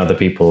struggle with in other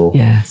people.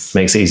 Yes.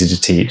 Makes it easy to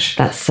teach.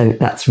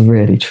 That's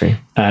really true.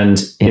 And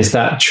is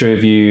that true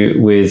of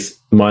you with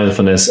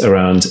mindfulness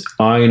around,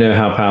 I know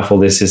how powerful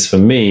this is for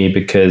me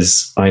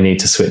because I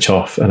need to switch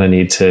off and I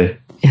need to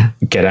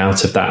get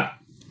out of that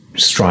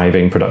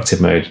striving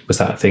productive mode? Was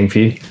that a thing for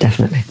you?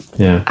 Definitely.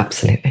 Yeah.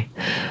 Absolutely.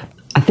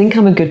 I think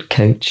I'm a good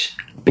coach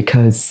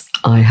because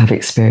I have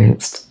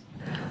experienced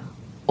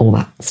all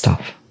that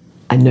stuff.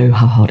 I know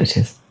how hard it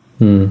is.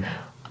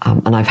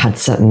 And I've had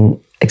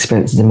certain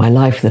experiences in my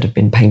life that have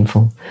been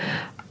painful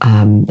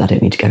that I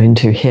don't need to go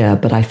into here,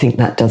 but I think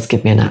that does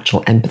give me a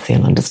natural empathy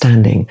and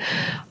understanding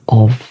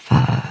of,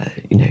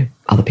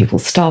 other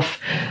people's stuff.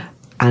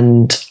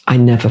 And I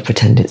never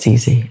pretend it's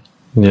easy.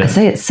 Yeah. I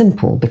say it's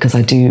simple because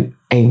I do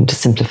aim to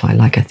simplify,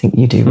 like I think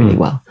you do really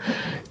well,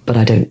 but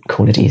I don't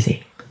call it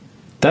easy.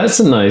 That's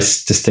a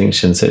nice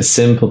distinction. So it's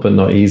simple, but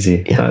not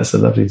easy. Yeah. That's a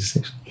lovely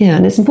distinction. Yeah.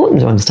 And it's important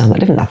to understand that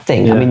difference. I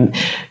think, I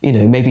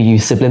mean, maybe you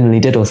subliminally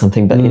did or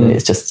something, but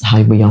it's just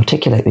how we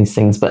articulate these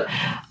things. But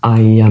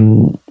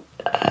I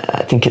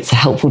think it's a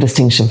helpful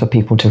distinction for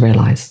people to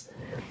realize.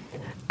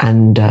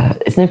 And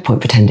it's no point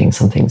pretending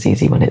something's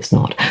easy when it's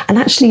not. And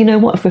actually, you know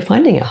what? If we're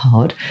finding it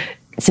hard,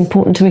 it's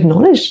important to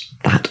acknowledge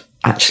that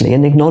actually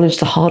and acknowledge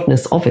the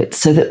hardness of it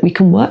so that we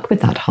can work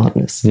with that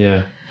hardness.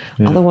 Yeah.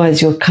 Otherwise,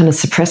 you're kind of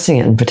suppressing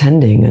it and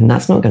pretending, and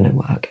that's not going to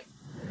work.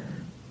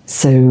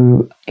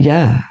 So,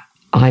 yeah,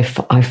 I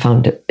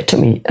found it took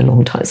me a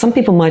long time. Some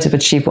people might have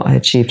achieved what I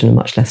achieved in a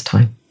much less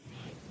time.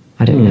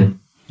 I don't know.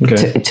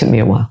 Okay. It took me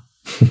a while.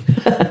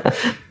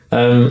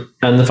 And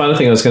the final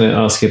thing I was going to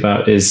ask you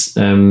about is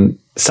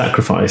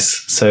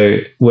sacrifice. So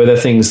were there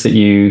things that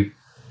you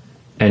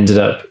ended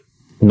up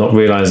not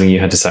realizing you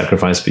had to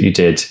sacrifice, but you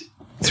did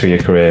through your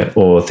career,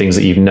 or things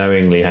that you've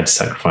knowingly had to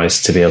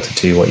sacrifice to be able to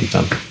do what you've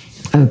done?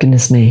 Oh,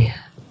 goodness me.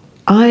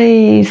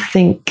 I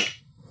think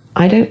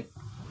I don't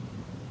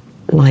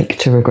like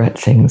to regret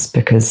things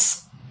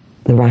because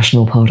the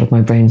rational part of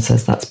my brain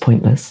says that's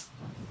pointless.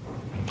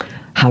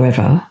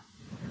 However,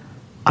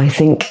 I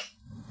think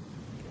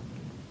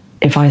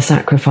if I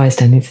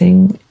sacrificed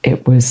anything,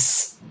 it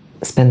was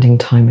spending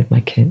time with my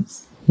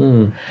kids.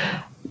 So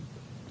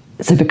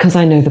because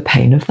I know the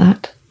pain of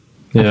that,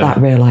 of that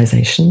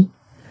realization,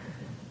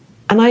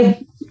 and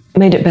I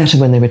made it better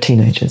when they were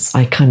teenagers.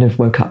 I kind of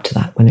woke up to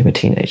that when they were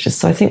teenagers.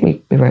 So I think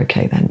we were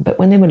okay then. But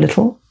when they were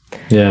little,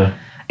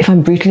 if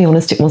I'm brutally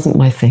honest, it wasn't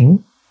my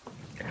thing.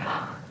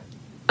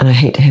 And I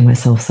hate to hear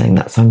myself saying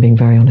that, so I'm being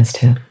very honest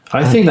here.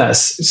 I think that's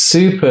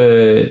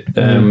super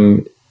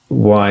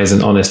wise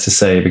and honest to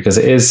say, because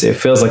it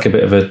feels like a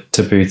bit of a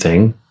taboo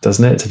thing,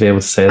 doesn't it, to be able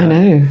to say that?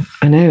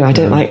 I know. I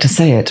don't like to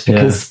say it,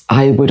 because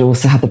I would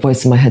also have the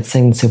voice in my head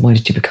saying, so why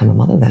did you become a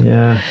mother then?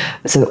 Yeah.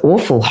 So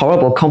awful,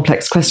 horrible,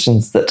 complex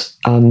questions that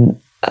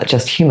are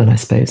just human, I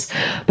suppose.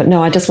 But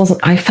no, I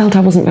felt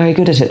I wasn't very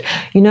good at it.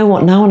 You know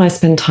what? Now when I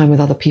spend time with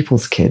other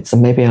people's kids,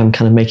 and maybe I'm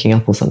kind of making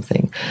up or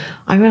something,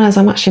 I realise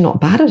I'm actually not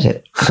bad at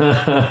it,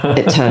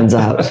 it turns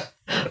out.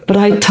 But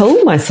I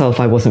told myself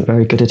I wasn't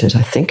very good at it,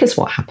 I think is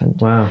what happened.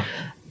 Wow.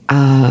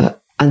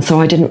 And so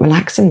I didn't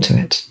relax into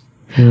it.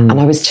 And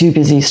I was too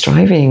busy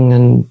striving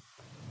and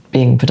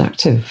being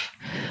productive.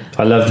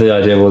 I love the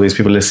idea of all these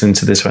people listening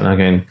to this right now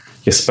going,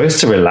 you're supposed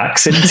to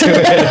relax into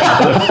it.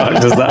 How the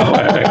fuck does that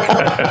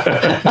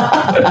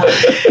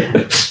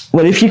work?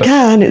 Well, if you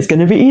can, it's going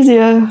to be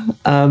easier.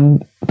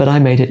 But I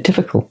made it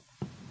difficult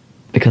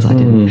because I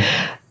didn't.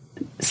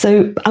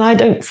 So, and I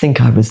don't think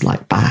I was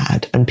like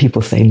bad. And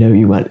people say, no,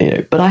 you weren't, you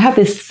know. But I have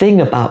this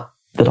thing about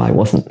that I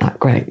wasn't that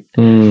great.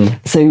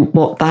 So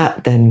what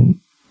that then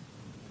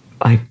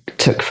I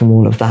took from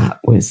all of that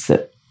was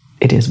that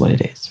it is what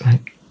it is, right?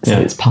 So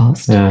it's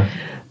past. Yeah.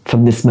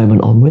 From this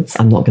moment onwards,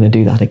 I'm not going to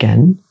do that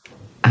again.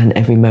 And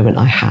every moment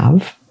I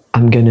have,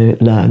 I'm going to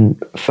learn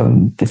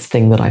from this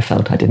thing that I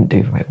felt I didn't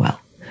do very well.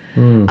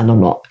 And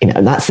I'm not, you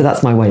know,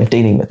 that's my way of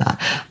dealing with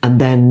that.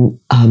 And then,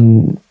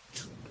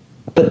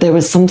 but there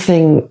was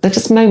something, there's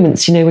just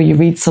moments, you know, where you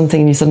read something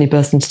and you suddenly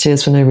burst into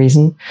tears for no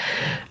reason.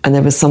 And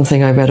there was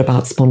something I read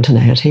about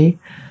spontaneity,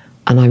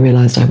 and I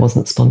realized I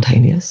wasn't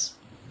spontaneous.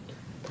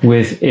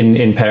 With in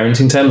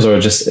parenting terms, or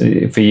just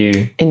for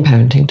you? In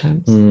parenting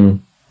terms.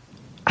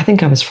 I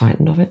think I was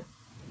frightened of it.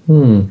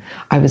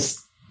 I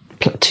was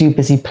too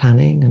busy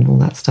planning and all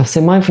that stuff.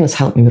 So mindfulness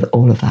helped me with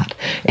all of that.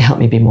 It helped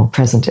me be more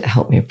present. It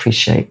helped me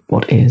appreciate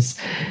what is.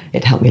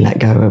 It helped me let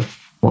go of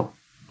what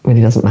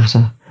really doesn't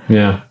matter.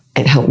 Yeah.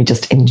 It helped me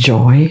just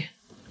enjoy,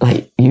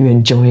 like you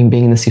enjoying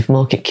being in the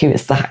supermarket queue.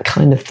 It's that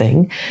kind of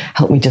thing.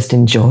 Helped me just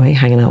enjoy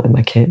hanging out with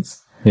my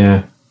kids.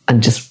 Yeah.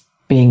 And just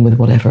being with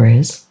whatever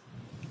is.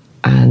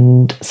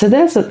 And so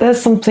there's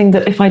something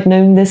that if I'd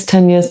known this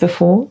 10 years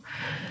before,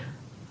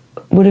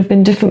 would have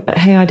been different, but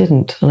hey, I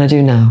didn't, and I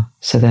do now.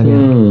 So there we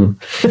are.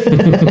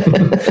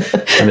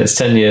 And it's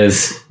 10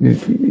 years,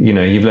 you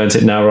know, you've learned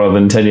it now rather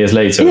than 10 years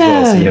later as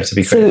well, so you have to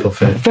be grateful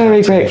for it.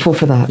 Very grateful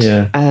for that.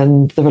 Yeah.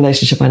 And the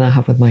relationship I now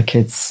have with my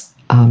kids,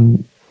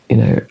 you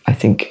know, I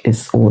think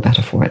is all the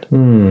better for it.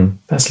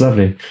 That's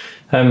lovely.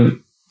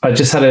 I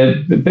just had a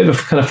bit of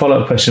a kind of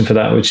follow-up question for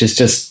that, which is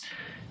just,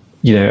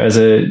 you know, as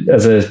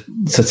a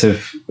sort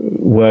of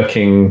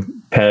working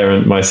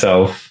parent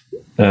myself,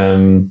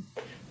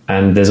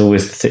 and there's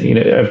always, you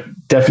know,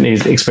 I've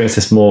definitely experienced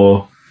this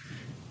more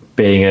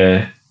being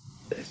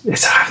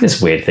it's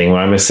this weird thing where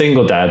I'm a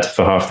single dad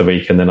for half the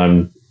week, and then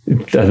I'm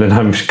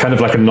kind of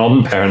like a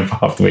non-parent for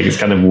half the week. It's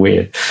kind of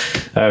weird.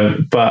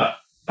 But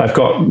I've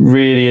got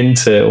really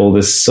into all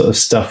this sort of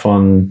stuff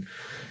on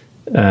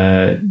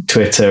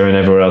Twitter and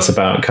everywhere else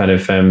about kind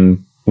of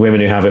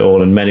women who have it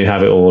all and men who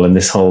have it all, and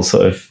this whole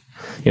sort of,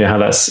 you know,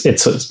 how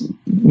it's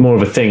more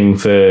of a thing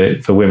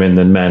for women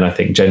than men, I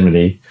think,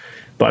 generally.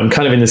 But I'm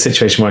kind of in the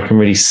situation where I can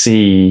really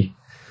see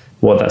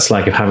what that's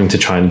like of having to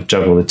try and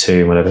juggle the two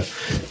and whatever.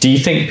 Do you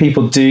think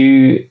people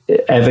do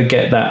ever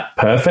get that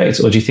perfect?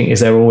 Or do you think, is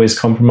there always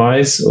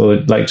compromise? Or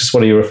like, just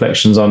what are your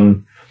reflections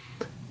on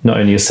not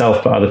only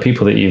yourself, but other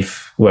people that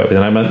you've worked with?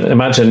 And I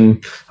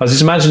was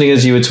just imagining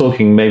as you were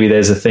talking, maybe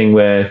there's a thing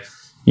where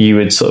you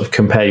would sort of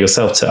compare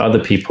yourself to other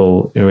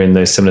people who are in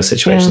those similar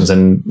situations,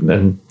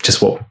 and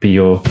just what would be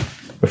your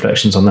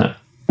reflections on that?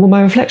 Well,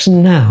 my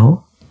reflection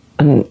now,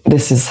 and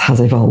this has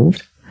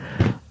evolved,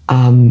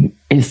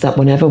 is that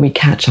whenever we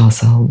catch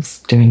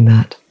ourselves doing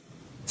that,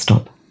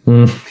 stop.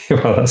 Well,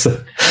 that's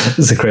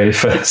a great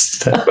first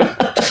step.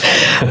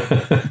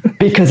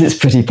 Because it's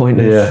pretty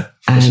pointless.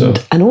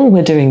 Yeah, and all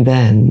we're doing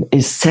then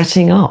is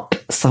setting up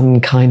some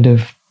kind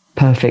of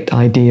perfect,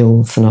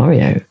 ideal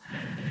scenario.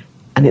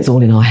 And it's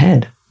all in our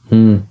head.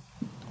 And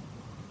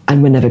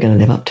we're never going to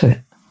live up to it.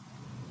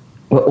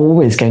 We're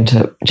always going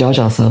to judge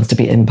ourselves to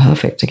be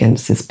imperfect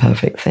against this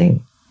perfect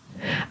thing.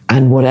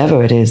 And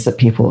whatever it is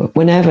that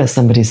whenever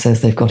somebody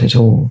says they've got it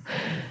all,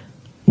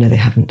 no, they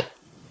haven't.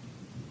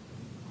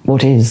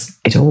 What is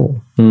it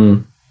all?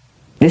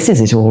 This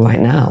is it all right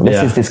now.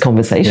 This is this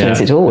conversation.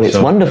 It's it all. It's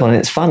wonderful and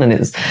it's fun and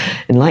it's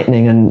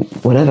enlightening and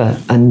whatever.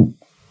 And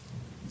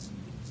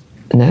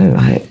no,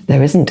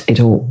 there isn't it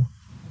all.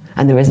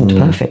 And there isn't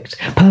perfect.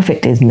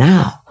 Perfect is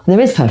now. There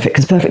is perfect,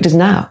 because perfect is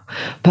now.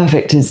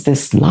 Perfect is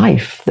this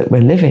life that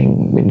we're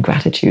living in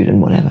gratitude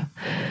and whatever.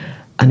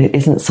 And it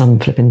isn't some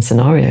flipping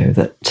scenario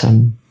that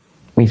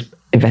we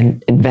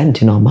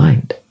invent in our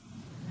mind.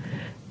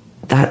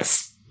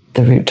 That's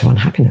the route to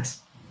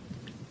unhappiness.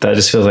 That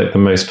just feels like the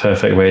most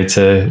perfect way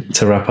to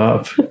wrap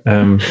up.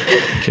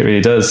 It really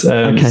does.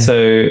 Okay.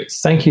 So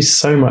thank you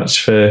so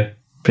much for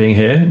being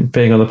here,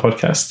 being on the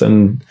podcast.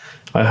 And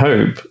I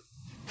hope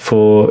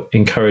for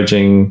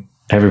encouraging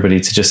everybody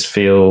to just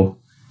feel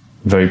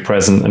very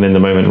present and in the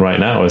moment right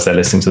now as they're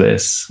listening to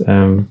this.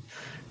 And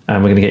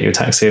we're going to get you a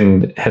taxi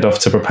and head off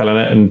to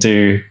Propellernet and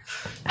do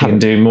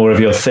more of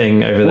your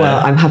thing over there.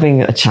 Well, I'm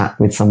having a chat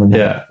with someone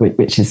there,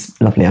 which is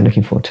lovely. I'm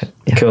looking forward to it.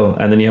 Yeah. Cool.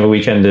 And then you have a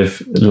weekend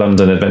of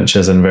London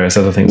adventures and various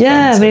other things.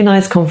 Yeah, really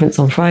nice conference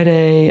on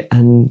Friday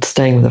and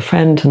staying with a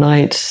friend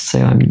tonight. So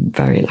I'm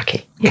very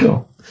lucky. Yeah.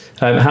 Cool.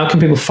 How can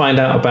people find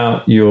out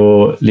about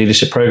your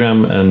leadership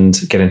program and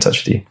get in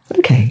touch with you?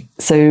 Okay,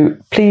 so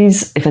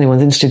please, if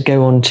anyone's interested,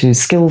 go on to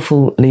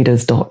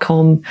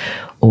skillfulleaders.com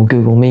or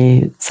Google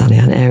me, Sally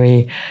Ann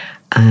Airey,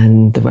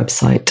 and the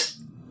website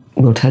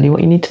will tell you what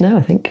you need to know,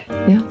 I think.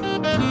 Yeah.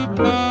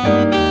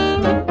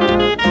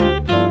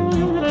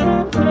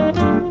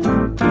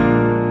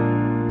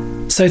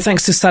 So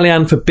thanks to Sally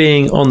Ann for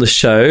being on the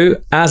show.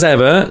 As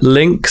ever,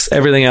 links,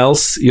 everything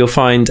else you'll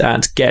find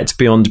at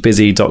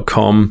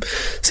getbeyondbusy.com.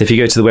 So if you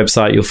go to the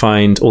website, you'll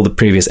find all the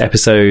previous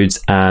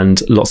episodes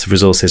and lots of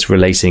resources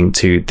relating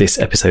to this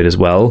episode as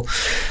well.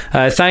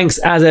 Thanks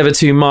as ever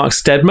to Mark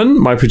Steadman,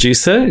 my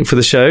producer for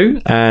the show.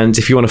 And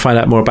if you want to find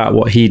out more about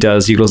what he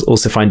does, you'll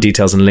also find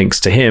details and links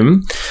to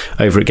him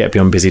over at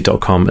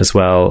getbeyondbusy.com as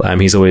well.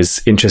 He's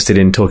always interested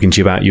in talking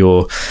to you about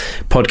your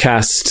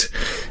podcast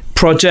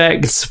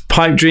projects,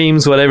 pipe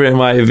dreams, whatever it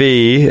might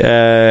be.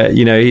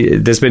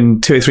 There's been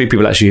 2 or 3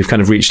 people actually who've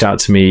kind of reached out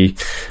to me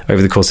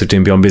over the course of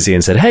doing Beyond Busy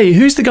and said, hey,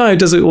 who's the guy who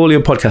does all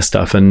your podcast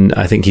stuff? And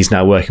I think he's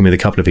now working with a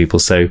couple of people.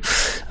 So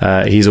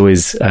he's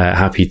always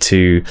happy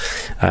to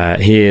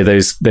hear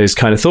those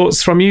kind of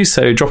thoughts from you.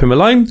 So drop him a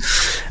line.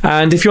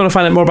 And if you want to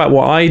find out more about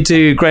what I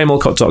do,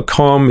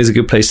 grahamealcott.com is a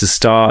good place to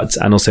start.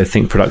 And also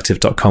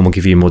thinkproductive.com will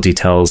give you more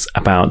details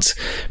about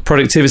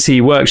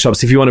productivity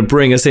workshops. If you want to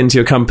bring us into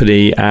your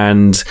company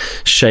and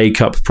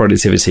shake up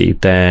productivity,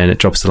 then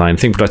drop us a line.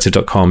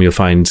 thinkproductive.com, you'll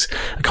find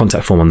a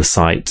contact form on the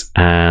site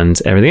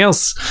and everything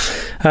else.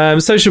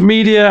 Social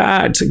media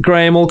at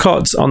Graham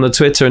Alcott on the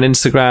Twitter and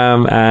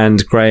Instagram,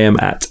 and Graham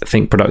at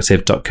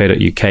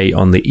thinkproductive.co.uk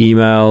on the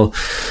email.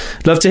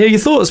 Love to hear your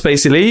thoughts,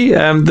 basically.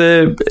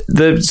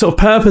 The sort of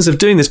purpose of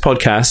doing this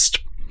podcast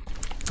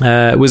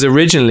was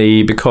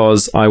originally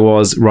because I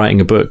was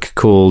writing a book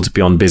called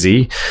Beyond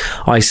Busy.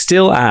 I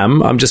still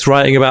am. I'm just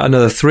writing about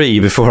another 3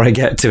 before I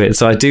get to it.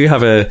 So I do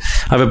have a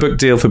book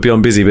deal for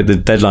Beyond Busy, but the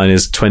deadline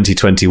is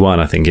 2021,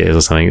 I think it is,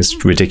 or something.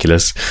 It's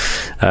ridiculous.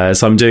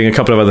 So I'm doing a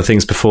couple of other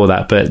things before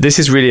that. But this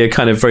is really a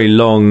kind of very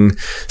long,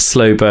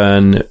 slow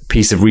burn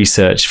piece of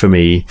research for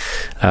me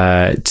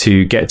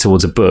to get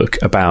towards a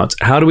book about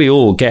how do we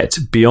all get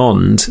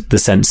beyond the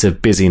sense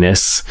of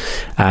busyness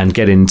and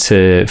get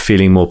into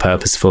feeling more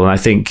purposeful. And I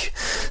think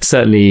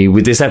certainly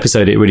with this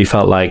episode, it really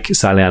felt like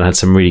Sally Ann had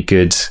some really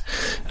good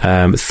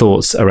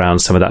thoughts around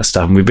some of that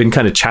stuff. And we've been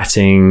kind of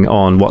chatting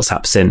on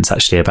WhatsApp since,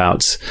 actually,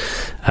 about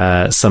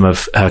some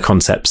of her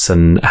concepts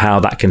and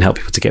how that can help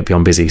people to get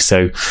beyond busy.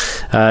 So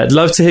I'd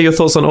love to hear your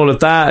thoughts on all of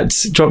that.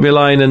 Drop me a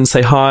line and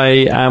say hi,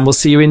 and we'll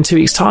see you in 2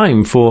 weeks'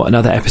 time for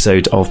another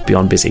episode of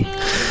Beyond Busy.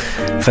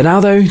 For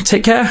now, though,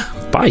 take care.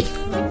 Bye.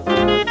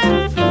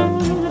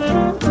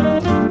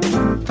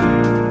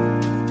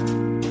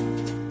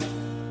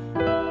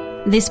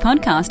 This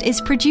podcast is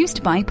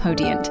produced by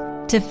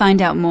Podient. To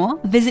find out more,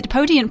 visit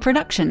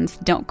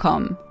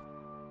podientproductions.com.